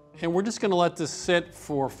 And we're just gonna let this sit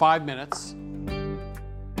for 5 minutes.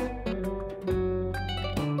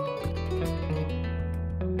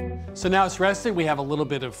 So now it's rested. We have a little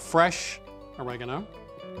bit of fresh oregano.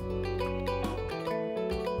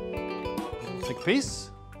 Thick piece.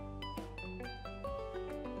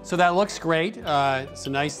 So that looks great. It's a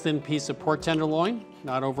nice thin piece of pork tenderloin,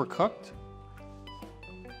 not overcooked.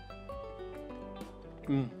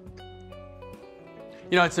 You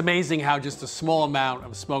know, it's amazing how just a small amount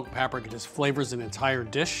of smoked paprika just flavors an entire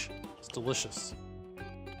dish. It's delicious.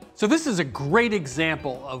 So this is a great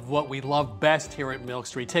example of what we love best here at Milk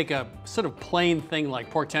Street. Take a sort of plain thing like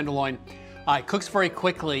pork tenderloin. It cooks very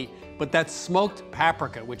quickly, but that smoked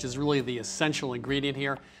paprika, which is really the essential ingredient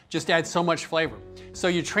here, just adds so much flavor. So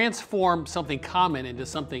you transform something common into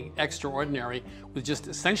something extraordinary with just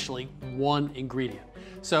essentially one ingredient.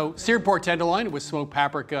 So seared pork tenderloin with smoked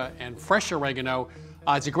paprika and fresh oregano.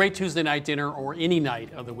 It's a great Tuesday night dinner or any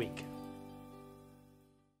night of the week.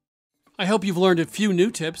 I hope you've learned a few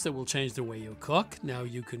new tips that will change the way you cook. Now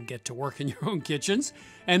you can get to work in your own kitchens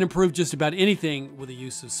and improve just about anything with the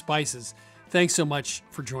use of spices. Thanks so much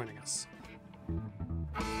for joining us.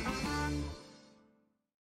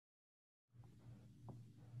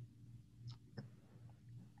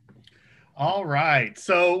 All right,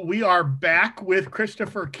 so we are back with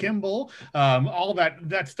Christopher Kimball. All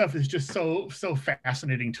that stuff is just so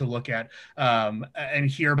fascinating to look at and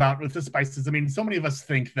hear about with the spices. I mean, so many of us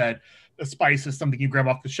think that a spice is something you grab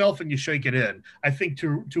off the shelf and you shake it in. I think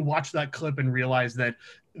to watch that clip and realize that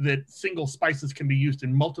single spices can be used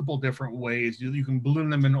in multiple different ways. You can bloom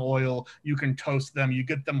them in oil, you can toast them, you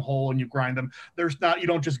get them whole and you grind them. You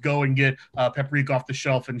don't just go and get paprika off the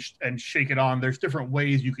shelf and shake it on. There's different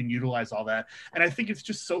ways you can utilize all that. And I think it's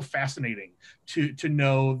just so fascinating to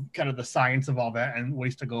know kind of the science of all that and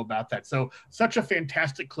ways to go about that. So such a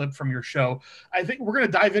fantastic clip from your show. I think we're going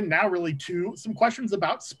to dive in now really to some questions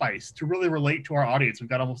about spice to really relate to our audience. We've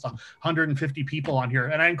got almost 150 people on here.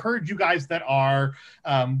 And I encourage you guys that are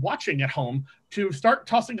watching at home to start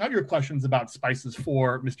tossing out your questions about spices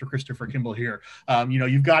for Mr. Christopher Kimball here. You know,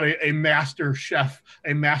 you've got a master chef,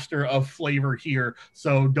 a master of flavor here.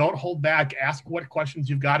 So don't hold back. Ask what questions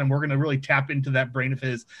you've got, and we're going to really tap into that brain of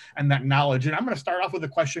his and that knowledge. And I'm going to start off with a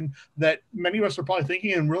question that many of us are probably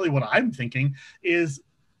thinking, and really what I'm thinking is,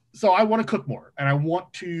 so I want to cook more, and I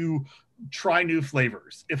want to try new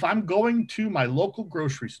flavors. If I'm going to my local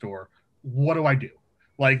grocery store, what do I do?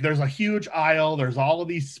 Like, there's a huge aisle. There's all of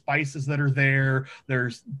these spices that are there.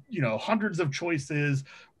 There's, you know, hundreds of choices.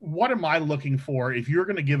 What am I looking for if you're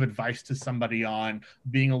going to give advice to somebody on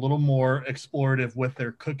being a little more explorative with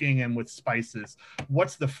their cooking and with spices?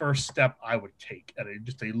 What's the first step I would take at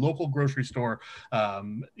just a local grocery store?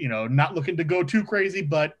 You know, not looking to go too crazy,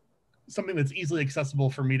 but something that's easily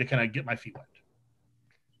accessible for me to kind of get my feet wet.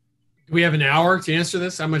 Do we have an hour to answer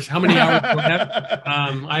this? How many hours do I have?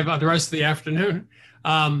 I have the rest of the afternoon.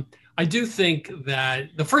 I do think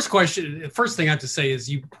that the first thing I have to say is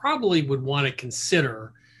you probably would want to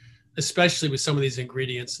consider, especially with some of these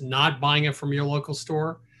ingredients, not buying it from your local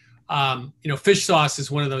store. You know, fish sauce is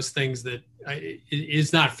one of those things that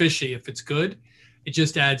is not fishy if it's good. It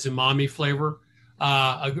just adds umami flavor.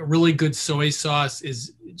 A really good soy sauce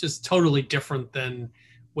is just totally different than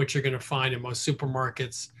what you're going to find in most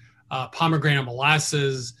supermarkets. Pomegranate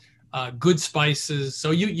molasses, good spices.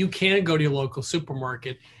 So you can go to your local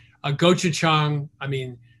supermarket. Gochujang, I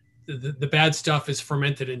mean, the bad stuff is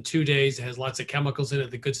fermented in 2 days. It has lots of chemicals in it.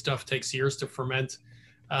 The good stuff takes years to ferment.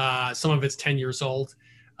 Some of it's 10 years old.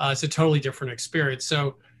 It's a totally different experience.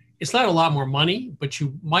 So it's not a lot more money, but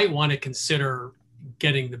you might want to consider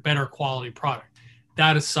getting the better quality product.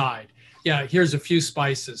 That aside, yeah, here's a few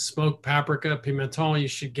spices. Smoked paprika, pimenton, you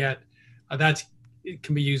should get. It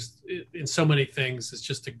can be used in so many things. It's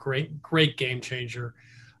just a great game changer.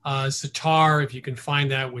 Za'atar, if you can find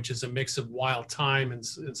that, which is a mix of wild thyme and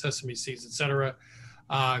sesame seeds, etc.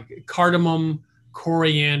 Cardamom,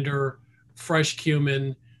 coriander, fresh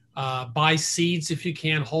cumin. Buy seeds if you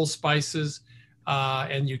can, whole spices,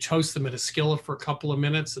 and you toast them at a skillet for a couple of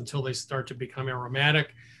minutes until they start to become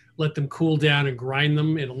aromatic. Let them cool down and grind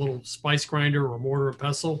them in a little spice grinder or mortar or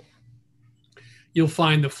pestle. You'll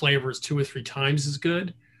find the flavor is 2 or 3 times as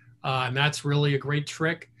good. And that's really a great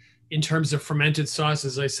trick. In terms of fermented sauce,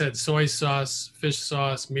 as I said, soy sauce, fish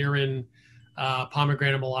sauce, mirin,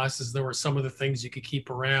 pomegranate molasses, there were some of the things you could keep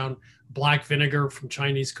around. Black vinegar from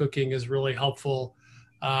Chinese cooking is really helpful.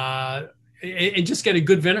 And just get a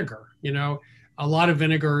good vinegar. You know, a lot of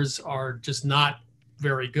vinegars are just not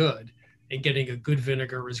very good. and getting a good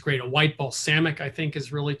vinegar is great. A white balsamic, I think,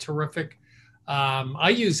 is really terrific. I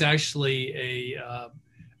use actually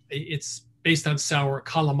it's based on sour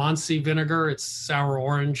calamansi vinegar. It's sour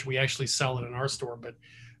orange. We actually sell it in our store, but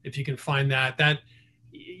if you can find that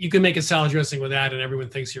you can make a salad dressing with that and everyone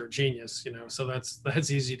thinks you're a genius, so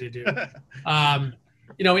that's easy to do.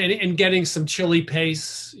 And getting some chili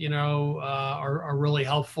pastes, are really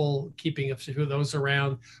helpful, keeping a few of those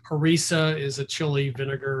around. Harissa is a chili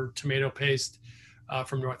vinegar tomato paste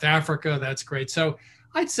from North Africa. That's great. So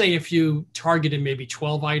I'd say if you targeted maybe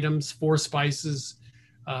 12 items, 4 spices,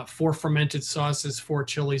 4 fermented sauces, 4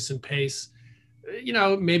 chilies and pastes,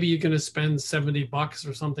 maybe you're going to spend $70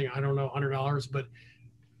 or something. I don't know, $100, but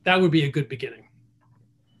that would be a good beginning.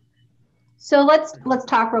 So let's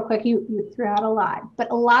talk real quick. You threw out a lot, but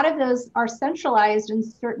a lot of those are centralized in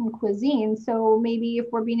certain cuisines. So maybe if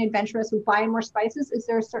we're being adventurous with buying more spices, is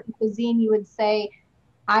there a certain cuisine you would say,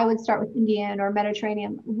 I would start with Indian or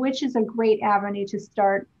Mediterranean, which is a great avenue to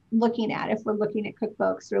start looking at if we're looking at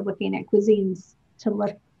cookbooks or looking at cuisines to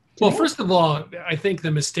look? Well, first of all, I think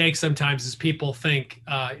the mistake sometimes is people think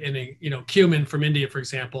cumin from India, for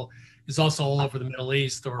example, is also all over the Middle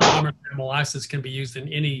East, or pomegranate molasses can be used in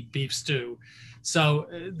any beef stew. So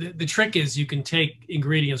the trick is you can take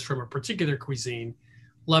ingredients from a particular cuisine,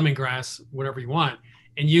 lemongrass, whatever you want,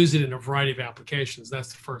 and use it in a variety of applications. That's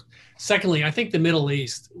the first. Secondly, I think the Middle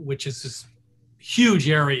East, which is this huge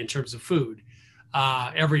area in terms of food,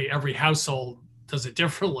 every household does it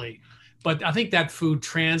differently. But I think that food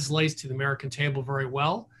translates to the American table very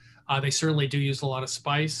well. They certainly do use a lot of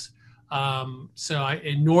spice.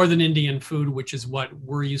 In Northern Indian food, which is what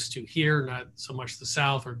we're used to here, not so much the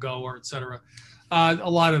South or Goa, et cetera, a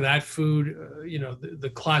lot of that food,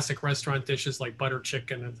 the classic restaurant dishes like butter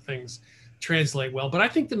chicken and things translate well. But I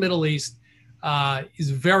think the Middle East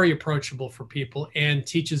is very approachable for people and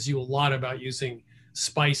teaches you a lot about using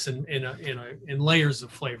spice in layers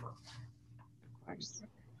of flavor. Of course.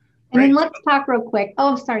 And then let's talk real quick.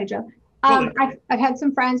 Oh, sorry, Joe. I've had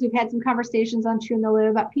some friends, we've had some conversations on Chew in the Loo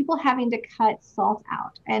about people having to cut salt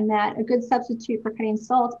out, and that a good substitute for cutting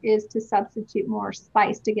salt is to substitute more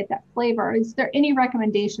spice to get that flavor. Is there any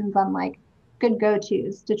recommendations on like good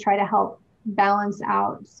go-tos to try to help balance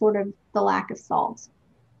out sort of the lack of salt?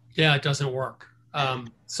 Yeah, it doesn't work.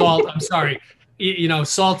 Salt, I'm sorry.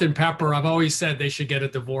 Salt and pepper, I've always said they should get a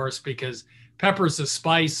divorce because pepper's a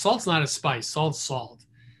spice. Salt's not a spice, salt's salt.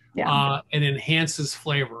 Yeah. And enhances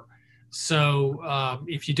flavor. So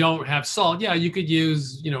if you don't have salt, yeah, you could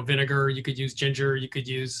use, vinegar, you could use ginger, you could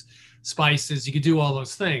use spices, you could do all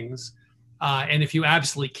those things. And if you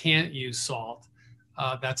absolutely can't use salt,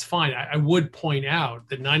 that's fine. I would point out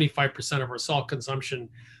that 95% of our salt consumption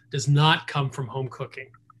does not come from home cooking.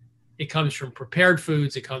 It comes from prepared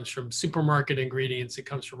foods, it comes from supermarket ingredients, it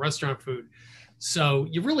comes from restaurant food. So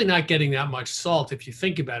you're really not getting that much salt if you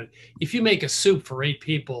think about it. If you make a soup for 8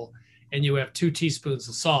 people and you have 2 teaspoons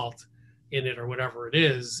of salt in it or whatever it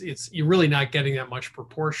is, you're really not getting that much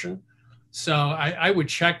proportion. So I would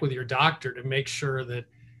check with your doctor to make sure that,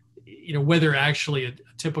 whether actually a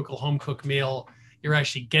typical home cooked meal, you're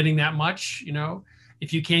actually getting that much,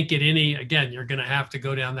 If you can't get any, again, you're going to have to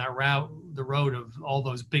go down that the road of all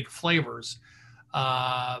those big flavors.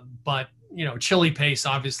 But chili pastes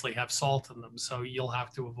obviously have salt in them, so you'll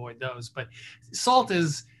have to avoid those. But salt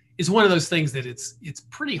is one of those things that it's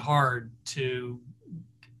pretty hard to,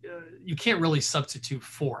 you can't really substitute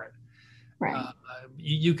for it. Right.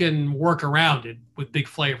 You can work around it with big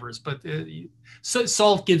flavors, but so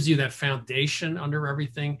salt gives you that foundation under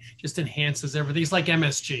everything, just enhances everything. It's like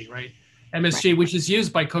MSG, right? MSG, which is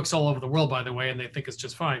used by cooks all over the world, by the way, and they think it's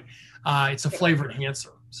just fine. It's a flavor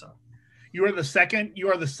enhancer. So. You are the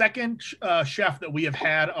second chef that we have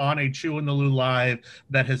had on a Chew in the Loo live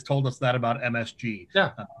that has told us that about MSG.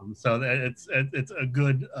 Yeah. So it's a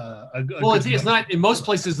good. Well, it's not in most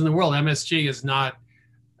places in the world. MSG is not,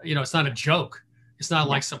 it's not a joke. It's not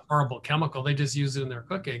like some horrible chemical. They just use it in their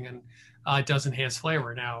cooking, and it does enhance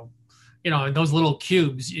flavor. Now, in those little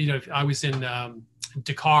cubes. I was in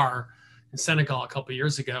Dakar in Senegal a couple of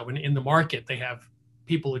years ago, and in the market they have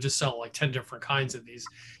people who just sell like 10 different kinds of these.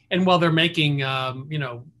 And while they're making, a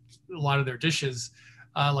lot of their dishes,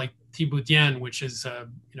 like tiboutienne, which is, a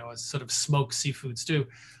sort of smoked seafood stew,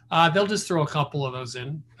 they'll just throw a couple of those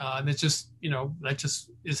in. And it's just, that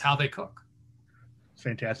just is how they cook.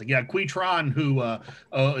 Fantastic. Yeah, Qui Tran, who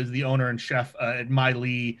is the owner and chef at My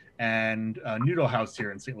Lee and Noodle House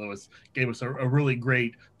here in St. Louis gave us a really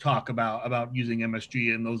great talk about using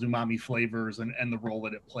MSG and those umami flavors and the role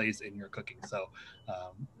that it plays in your cooking. So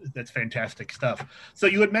that's fantastic stuff. So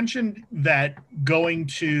you had mentioned that going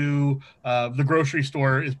to the grocery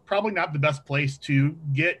store is probably not the best place to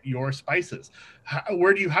get your spices. How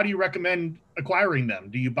do you recommend acquiring them?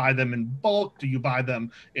 Do you buy them in bulk? Do you buy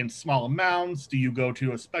them in small amounts? Do you go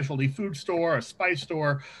to a specialty food store, a spice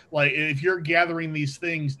store? Like, if you're gathering these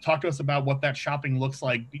things, talk to us about what that shopping looks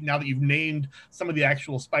like now that you've named some of the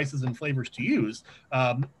actual spices and flavors to use.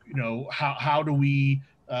 How do we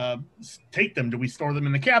take them? Do we store them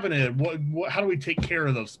in the cabinet? How do we take care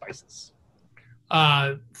of those spices?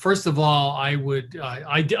 First of all, I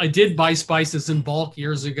did buy spices in bulk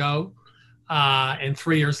years ago. And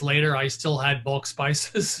 3 years later, I still had bulk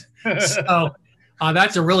spices. So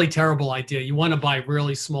that's a really terrible idea. You want to buy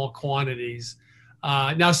really small quantities.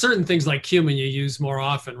 Now, certain things like cumin you use more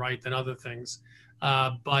often, right, than other things.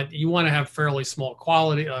 But you want to have fairly small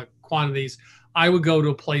quantities. I would go to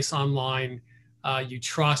a place online you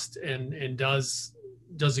trust and does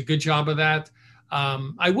a good job of that.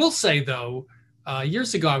 I will say, though,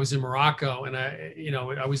 years ago I was in Morocco, and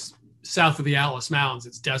I was south of the Atlas Mountains.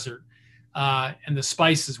 It's desert. And the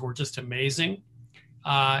spices were just amazing.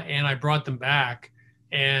 And I brought them back,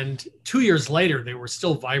 and 2 years later, they were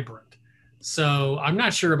still vibrant. So I'm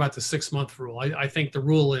not sure about the 6-month rule. I think the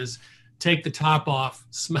rule is take the top off,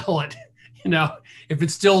 smell it. If it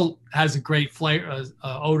still has a great flavor,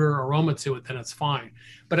 odor, aroma to it, then it's fine.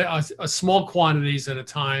 But a small quantities at a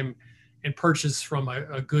time and purchase from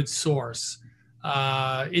a good source.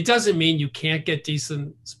 It doesn't mean you can't get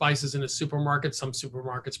decent spices in a supermarket. Some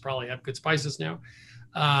supermarkets probably have good spices now.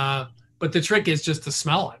 But the trick is just to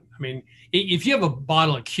smell it. I mean, if you have a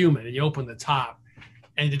bottle of cumin and you open the top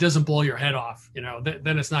and it doesn't blow your head off,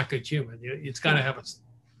 then it's not good cumin. It's got to have a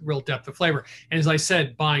real depth of flavor. And as I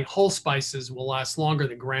said, buying whole spices will last longer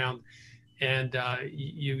than ground. And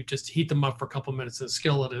you just heat them up for a couple minutes in a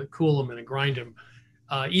skillet, cool them, and then grind them.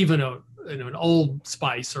 Even an old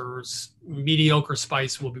spice or mediocre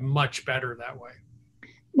spice will be much better that way.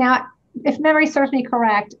 Now, if memory serves me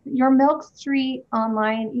correct, your Milk Street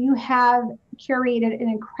online, you have curated an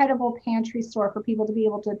incredible pantry store for people to be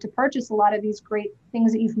able to purchase a lot of these great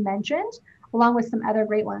things that you've mentioned, along with some other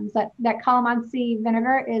great ones. That calamansi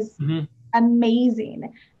vinegar is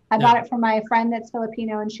amazing. I bought it from my friend that's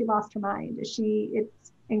Filipino, and she lost her mind.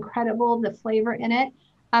 It's incredible, the flavor in it.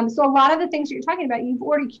 So a lot of the things that you're talking about, you've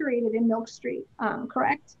already curated in Milk Street,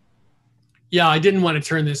 correct? Yeah, I didn't want to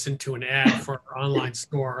turn this into an ad for our online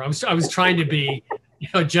store. I was trying to be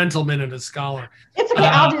a gentleman and a scholar. It's okay.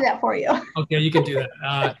 I'll do that for you. Okay, you can do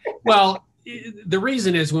that. Well, the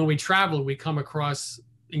reason is when we travel, we come across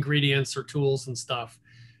ingredients or tools and stuff,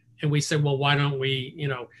 and we say, well, why don't we?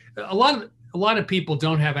 A lot of people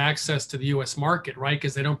don't have access to the U.S. market, right?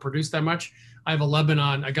 Because they don't produce that much. I have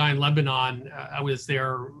a guy in Lebanon. I was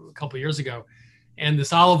there a couple of years ago, and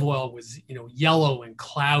this olive oil was, yellow and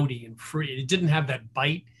cloudy and free. It didn't have that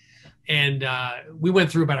bite. And we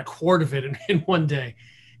went through about a quart of it in one day.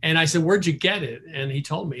 And I said, "Where'd you get it?" And he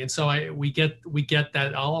told me. And so we get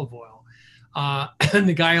that olive oil. And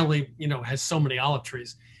the guy only, has so many olive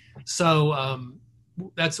trees. So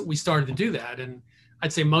we started to do that. And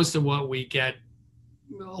I'd say most of what we get,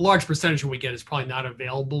 a large percentage of what we get is probably not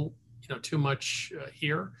available too much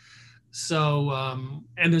here. So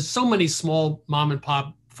and there's so many small mom and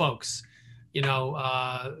pop folks.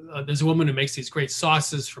 There's a woman who makes these great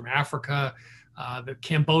sauces from Africa, the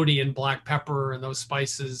Cambodian black pepper and those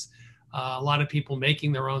spices. A lot of people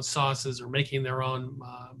making their own sauces or making their own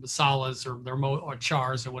masalas or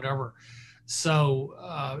chars or whatever.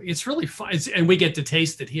 So it's really fun, and we get to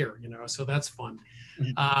taste it here. So that's fun.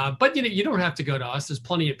 But you don't have to go to us. There's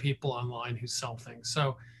plenty of people online who sell things.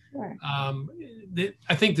 So. Sure.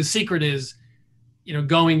 I think the secret is,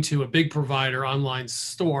 going to a big provider online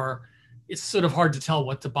store. It's sort of hard to tell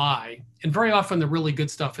what to buy, and very often the really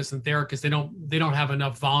good stuff isn't there because they don't have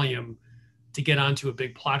enough volume to get onto a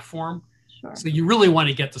big platform. Sure. So you really want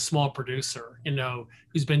to get the small producer,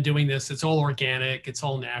 who's been doing this. It's all organic. It's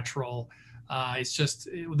all natural.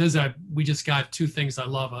 We just got two things I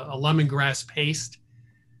love: a lemongrass paste.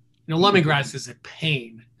 Lemongrass is a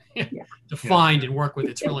pain. To find and work with.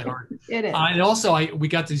 It's really hard. It is. And also we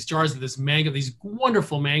got these jars of this mango, these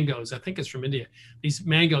wonderful mangoes. I think it's from India, these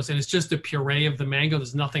mangoes, and it's just a puree of the mango.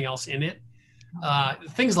 There's nothing else in it.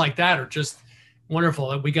 Things like that are just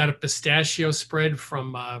wonderful. We got a pistachio spread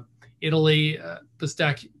from Italy,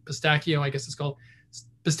 pistachio, I guess it's called,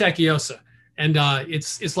 pistachiosa. And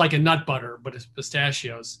it's like a nut butter, but it's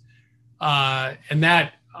pistachios. And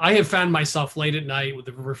that I have found myself late at night with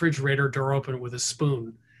the refrigerator door open with a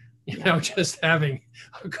spoon, just having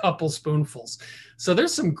a couple spoonfuls. So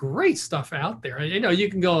there's some great stuff out there.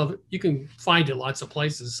 You can find it lots of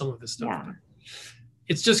places, some of this stuff. Yeah.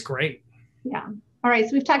 It's just great. Yeah. All right.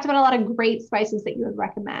 So we've talked about a lot of great spices that you would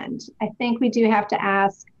recommend. I think we do have to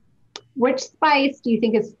ask, which spice do you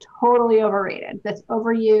think is totally overrated, that's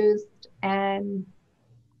overused and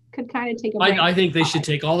could kind of take a break? I think they should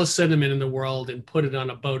take all the cinnamon in the world and put it on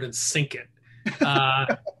a boat and sink it.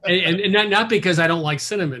 And not because I don't like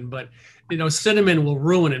cinnamon, but cinnamon will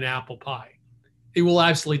ruin an apple pie. It will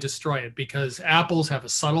absolutely destroy it because apples have a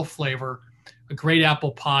subtle flavor. A great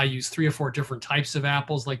apple pie, use 3 or 4 different types of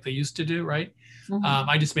apples like they used to do, right? Mm-hmm.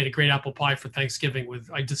 I just made a great apple pie for Thanksgiving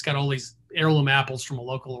I just got all these heirloom apples from a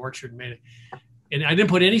local orchard and made it. And I didn't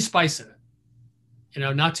put any spice in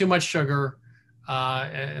it, not too much sugar.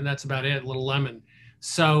 And that's about it, a little lemon.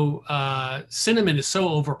 So cinnamon is so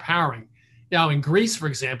overpowering. Now in Greece, for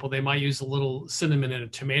example, they might use a little cinnamon in a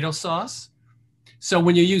tomato sauce. So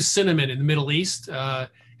when you use cinnamon in the Middle East,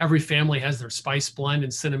 every family has their spice blend,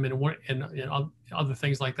 and cinnamon and other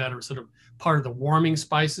things like that are sort of part of the warming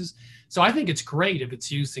spices. So I think it's great if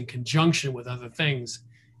it's used in conjunction with other things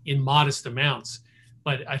in modest amounts.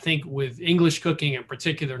 But I think with English cooking, in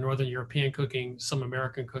particular, Northern European cooking, some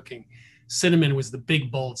American cooking, cinnamon was the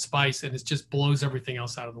big, bold spice, and it just blows everything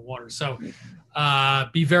else out of the water. So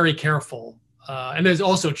be very careful. And there's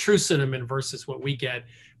also true cinnamon versus what we get,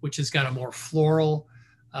 which has got a more floral,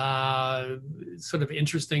 sort of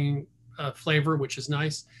interesting flavor, which is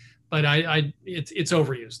nice. But it's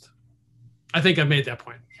overused. I think I've made that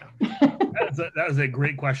point. Yeah. That was a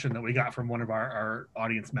great question that we got from one of our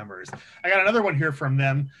audience members. I got another one here from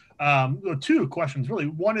them. 2 questions really.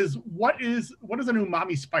 One is what is an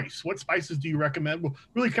umami spice? What spices do you recommend? We'll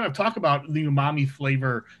really kind of talk about the umami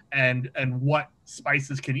flavor and what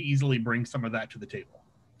spices can easily bring some of that to the table.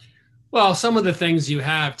 Well, some of the things you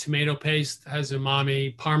have, tomato paste has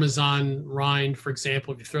umami, Parmesan rind, for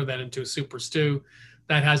example, if you throw that into a soup or stew,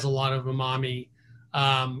 that has a lot of umami.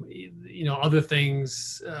 Other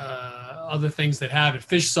things that have it.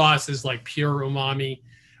 Fish sauce is like pure umami.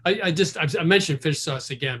 I mentioned fish sauce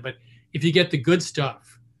again, but if you get the good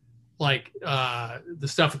stuff, like the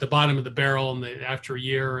stuff at the bottom of the barrel and after a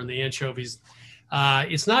year and the anchovies,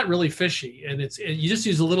 it's not really fishy, and you just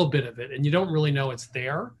use a little bit of it and you don't really know it's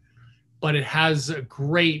there, but it has a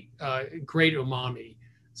great umami.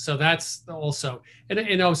 So that's also,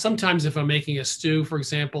 and sometimes if I'm making a stew, for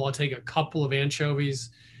example, I'll take a couple of anchovies,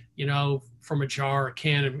 from a jar or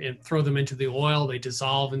can and throw them into the oil. They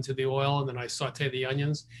dissolve into the oil, and then I saute the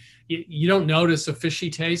onions. You don't notice a fishy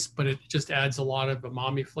taste, but it just adds a lot of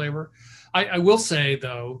umami flavor. I will say,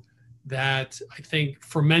 though, that I think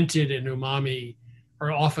fermented and umami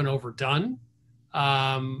are often overdone.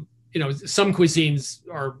 Some cuisines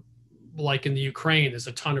are, like in the Ukraine, there's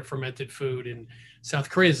a ton of fermented food. In South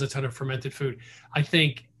Korea, there's a ton of fermented food. I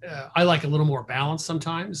think I like a little more balance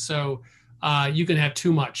sometimes. So you can have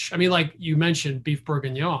too much. I mean, like you mentioned, beef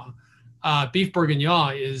bourguignon. Beef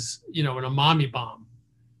bourguignon is, an umami bomb.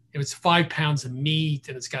 It's 5 pounds of meat,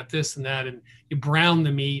 and it's got this and that, and you brown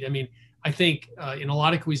the meat. I mean, I think in a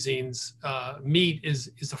lot of cuisines, meat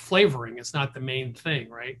is a flavoring. It's not the main thing,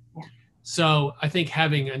 right? Yeah. So I think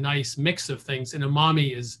having a nice mix of things, and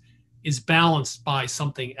umami is balanced by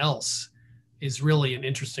something else, is really an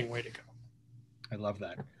interesting way to go. I love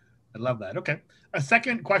that. Okay. A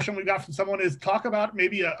second question we got from someone is talk about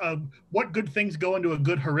maybe what good things go into a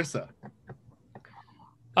good harissa.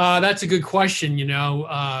 That's a good question.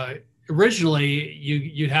 Originally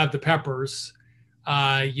you'd have the peppers.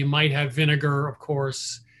 You might have vinegar, of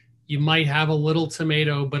course. You might have a little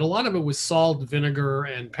tomato, but a lot of it was salt, vinegar,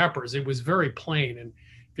 and peppers. It was very plain. And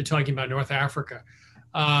if you're talking about North Africa,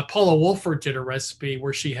 Paula Wolfert did a recipe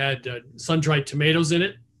where she had sun-dried tomatoes in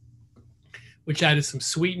it, which added some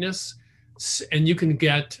sweetness. And you can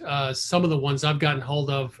get some of the ones I've gotten hold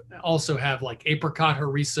of also have like apricot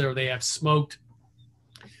harissa, or they have smoked.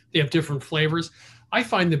 They have different flavors. I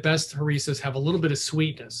find the best harissas have a little bit of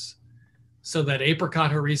sweetness. So that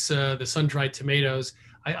apricot harissa, the sun-dried tomatoes,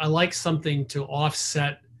 I like something to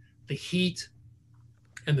offset the heat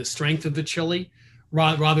and the strength of the chili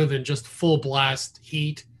rather than just full blast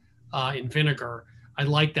heat in vinegar. I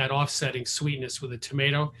like that offsetting sweetness with a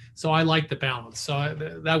tomato. So I like the balance. So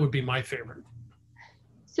that would be my favorite.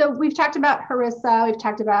 So we've talked about harissa, we've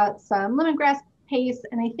talked about some lemongrass paste,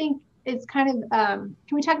 and I think it's kind of, can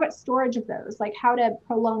we talk about storage of those? Like how to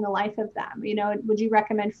prolong the life of them? Would you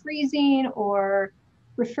recommend freezing or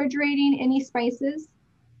refrigerating any spices?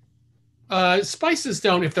 Spices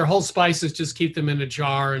don't. If they're whole spices, just keep them in a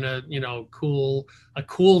jar in a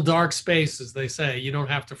cool dark space, as they say. You don't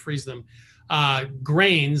have to freeze them.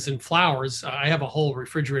 Grains and flours. I have a whole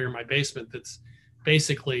refrigerator in my basement that's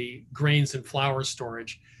basically grains and flour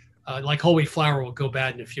storage. Like whole wheat flour will go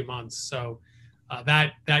bad in a few months, so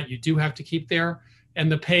that you do have to keep there. And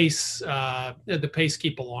the paste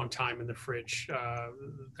keep a long time in the fridge.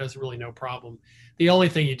 There's really no problem. The only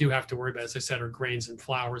thing you do have to worry about, as I said, are grains and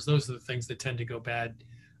flours. Those are the things that tend to go bad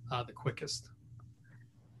the quickest.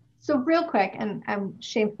 So real quick, and I'm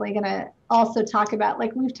shamefully going to also talk about,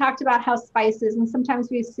 like we've talked about how spices, and sometimes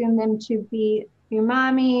we assume them to be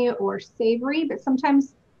umami or savory, but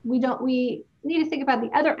sometimes we don't. We need to think about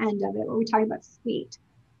the other end of it where we talk about sweet.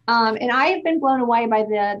 And I have been blown away by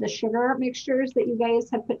the sugar mixtures that you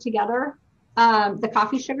guys have put together, the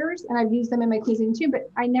coffee sugars, and I've used them in my cuisine too,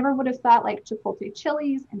 but I never would have thought like chipotle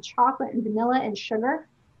chilies and chocolate and vanilla and sugar.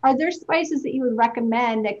 Are there spices that you would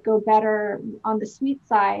recommend that go better on the sweet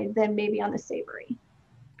side than maybe on the savory?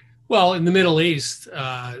 Well, in the Middle East,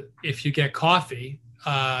 if you get coffee,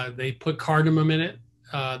 they put cardamom in it.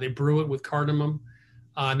 They brew it with cardamom.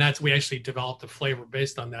 And we actually developed a flavor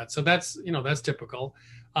based on that. So that's typical.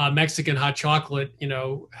 Mexican hot chocolate,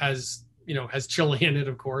 has chili in it,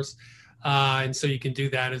 of course. And so you can do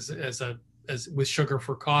that as with sugar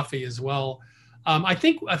for coffee as well. I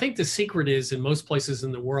think the secret is in most places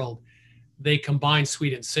in the world, they combine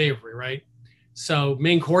sweet and savory, right? So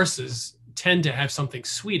main courses tend to have something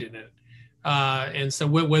sweet in it. And so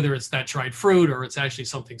whether it's that dried fruit or it's actually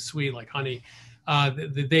something sweet like honey,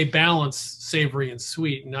 they balance savory and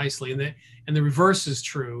sweet nicely. And the reverse is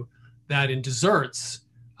true, that in desserts,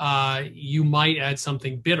 you might add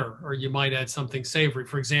something bitter or you might add something savory.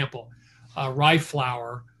 For example, rye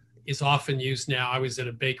flour is often used now. I was at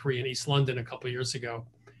a bakery in East London a couple of years ago,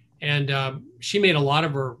 and she made a lot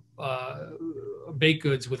of her baked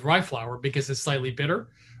goods with rye flour because it's slightly bitter.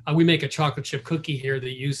 We make a chocolate chip cookie here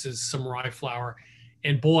that uses some rye flour.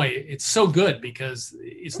 And boy, it's so good because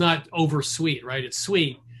it's not over sweet, right? It's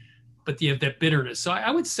sweet, but you have that bitterness. So I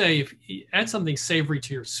would say if you add something savory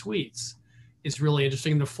to your sweets is really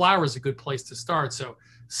interesting. And the flour is a good place to start. So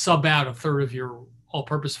sub out a third of your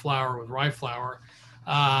all-purpose flour with rye flour.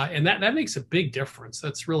 And that makes a big difference.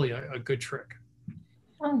 That's really a good trick.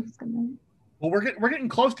 Oh, that's good. Well, we're getting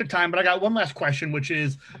close to time, but I got one last question, which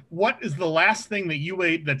is, what is the last thing that you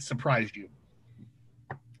ate that surprised you?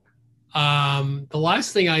 The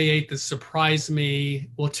last thing I ate that surprised me,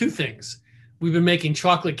 well, two things. We've been making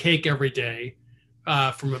chocolate cake every day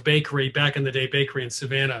from a bakery, back in the day, bakery in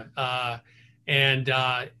Savannah. And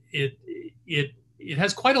it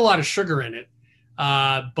has quite a lot of sugar in it,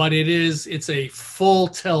 but it's a full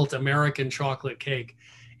tilt American chocolate cake.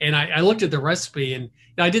 And I looked at the recipe and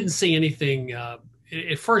I didn't see anything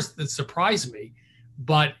at first that surprised me,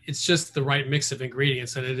 but it's just the right mix of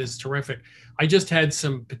ingredients and it is terrific. I just had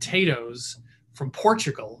some potatoes from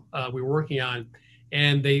Portugal we were working on,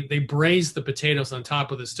 and they braised the potatoes on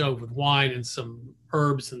top of the stove with wine and some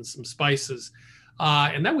herbs and some spices.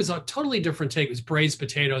 And that was a totally different take. It was braised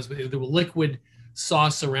potatoes, but there were liquid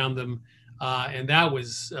sauce around them. And that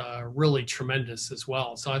was really tremendous as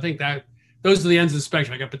well. So I think that those are the ends of the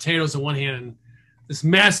spectrum. I got potatoes on one hand and this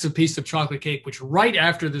massive piece of chocolate cake, which right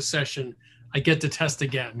after this session, I get to test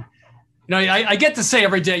again. I get to say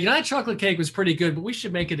every day, that chocolate cake was pretty good, but we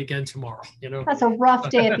should make it again tomorrow. That's a rough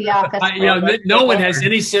day at the office. No one has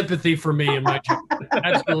any sympathy for me in my job.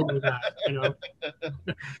 Absolutely not.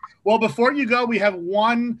 Well, before you go, we have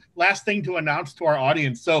one last thing to announce to our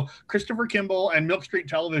audience. So Christopher Kimball and Milk Street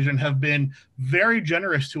Television have been very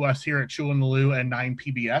generous to us here at Chula in the Lou and 9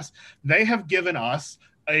 PBS. They have given us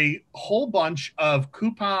a whole bunch of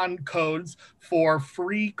coupon codes for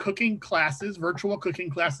free cooking classes, virtual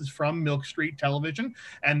cooking classes from Milk Street Television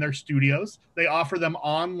and their studios. They offer them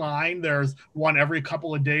online. There's one every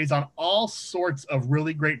couple of days on all sorts of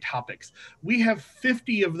really great topics. We have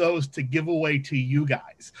 50 of those to give away to you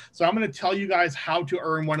guys. So I'm going to tell you guys how to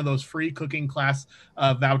earn one of those free cooking class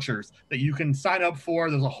vouchers that you can sign up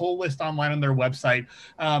for. There's a whole list online on their website.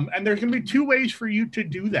 And there's going to be 2 ways for you to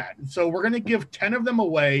do that. So we're going to give 10 of them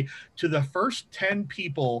away to the first 10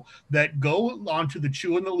 people that go onto the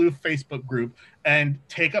Chula in the Lou Facebook group and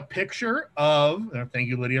take a picture of, thank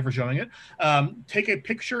you, Lydia, for showing it, take a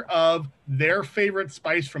picture of their favorite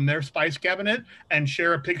spice from their spice cabinet and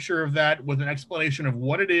share a picture of that with an explanation of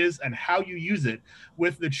what it is and how you use it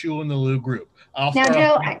with the Chula in the Lou group. Now,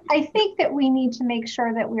 Joe, I think that we need to make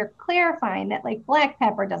sure that we're clarifying that like black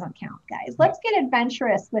pepper doesn't count, guys. Let's get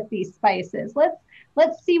adventurous with these spices.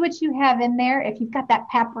 Let's see what you have in there. If you've got that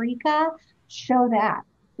paprika, show that.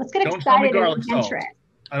 Let's get excited and adventurous.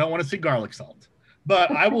 I don't want to see garlic salt.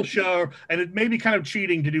 But I will show, and it may be kind of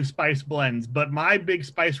cheating to do spice blends, but my big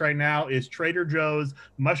spice right now is Trader Joe's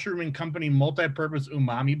Mushroom and Company Multi-Purpose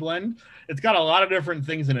Umami Blend. It's got a lot of different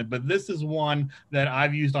things in it, but this is one that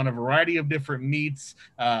I've used on a variety of different meats.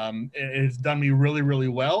 It's done me really, really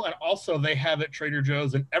well. And also they have at Trader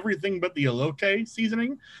Joe's and everything but the elote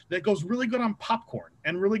seasoning that goes really good on popcorn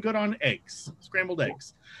and really good on eggs, scrambled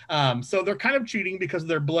eggs. So they're kind of cheating because of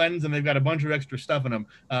their blends and they've got a bunch of extra stuff in them.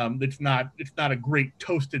 It's not a great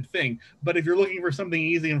toasted thing, but if you're looking for something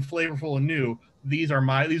easy and flavorful and new, these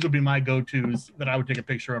would be my go-tos that I would take a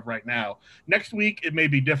picture of right now. Next week it may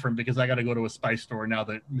be different because I got to go to a spice store now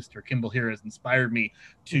that Mr. Kimball here has inspired me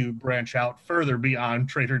to branch out further beyond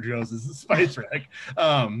Trader Joe's spice rack.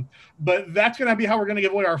 But that's going to be how we're going to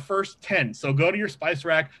give away our first 10. So go to your spice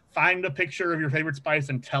rack, find a picture of your favorite spice,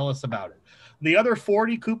 and tell us about it. The other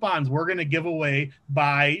 40 coupons we're going to give away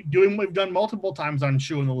by doing what we've done multiple times on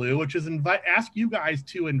Chew in the Lou, which is ask you guys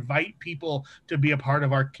to invite people to be a part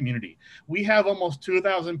of our community. We have almost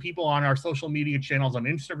 2,000 people on our social media channels on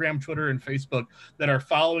Instagram, Twitter, and Facebook that are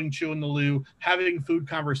following Chew in the Lou, having food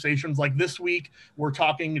conversations. Like this week, we're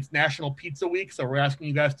talking, it's National Pizza Week, so we're asking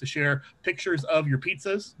you guys to share pictures of your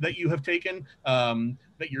pizzas that you have taken,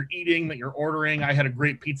 that you're eating, that you're ordering. I had a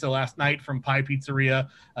great pizza last night from Pie Pizzeria,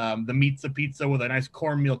 the Mitza pizza with a nice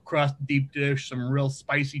cornmeal crust, deep dish, some real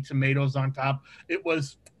spicy tomatoes on top. It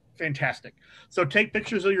was fantastic. So take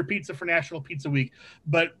pictures of your pizza for National Pizza Week.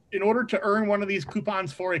 But in order to earn one of these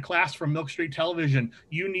coupons for a class from Milk Street Television,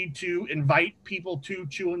 you need to invite people to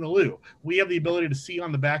Chew in the Lou. We have the ability to see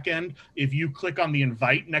on the back end, if you click on the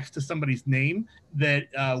invite next to somebody's name, that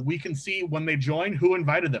we can see when they join who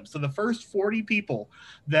invited them. So the first 40 people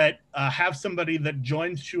that have somebody that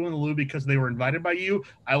joins Chew in the Lou because they were invited by you,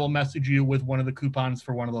 I will message you with one of the coupons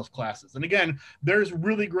for one of those classes. And again, there's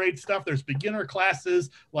really great stuff. There's beginner classes,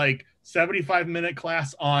 like 75-minute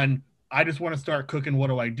class on I just want to start cooking, what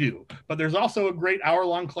do I do? But there's also a great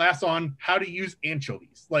hour-long class on how to use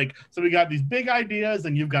anchovies. So we got these big ideas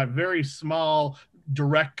and you've got very small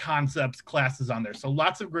direct concepts classes on there. So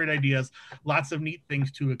lots of great ideas, lots of neat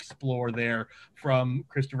things to explore there from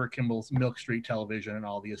Christopher Kimball's Milk Street Television and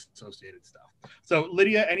all the associated stuff. So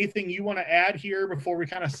Lydia, anything you want to add here before we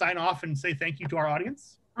kind of sign off and say thank you to our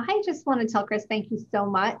audience? I just want to tell Chris, thank you so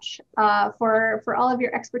much for all of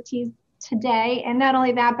your expertise today. And not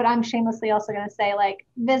only that, but I'm shamelessly also going to say,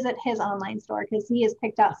 visit his online store because he has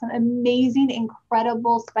picked out some amazing,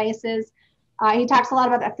 incredible spices. He talks a lot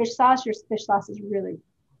about that fish sauce. Your fish sauce is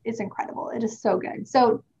it's incredible. It is so good.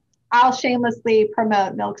 So I'll shamelessly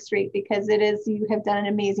promote Milk Street because you have done an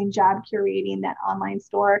amazing job curating that online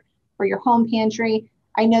store for your home pantry.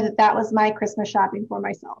 I know that was my Christmas shopping for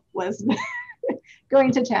myself, was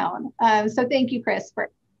going to town. So thank you, Chris,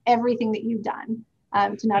 for everything that you've done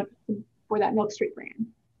for that Milk Street brand.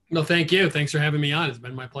 No, thank you. Thanks for having me on. It's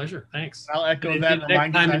been my pleasure. Thanks. I'll echo that.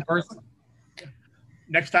 Next time in person.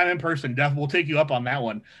 Next time in person, we'll take you up on that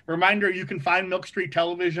one. Reminder, you can find Milk Street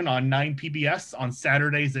Television on 9 PBS on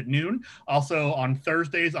Saturdays at noon. Also on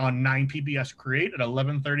Thursdays on 9 PBS Create at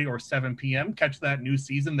 11:30 or 7 p.m. Catch that new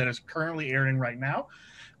season that is currently airing right now.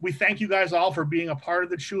 We thank you guys all for being a part of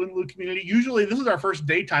the Chew and Lou community. Usually, this is our first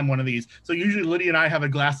daytime one of these. So usually Lydia and I have a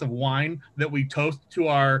glass of wine that we toast to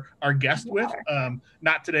our guest with.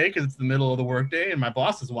 Not today because it's the middle of the workday and my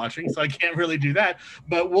boss is watching, so I can't really do that.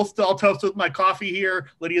 But we'll still toast with my coffee here.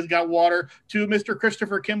 Lydia's got water. To Mr.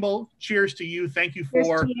 Christopher Kimball, cheers to you. Thank you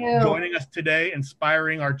for joining us today,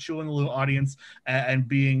 inspiring our Chew and Lou audience and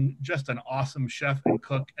being just an awesome chef and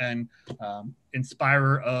cook and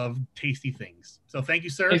inspirer of tasty things. So thank you,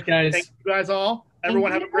 sir. Thanks, guys. Thank you guys all.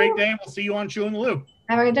 Everyone have a great day, and we'll see you on Chew in the Lou.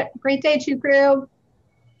 Have a great day, Chew Crew.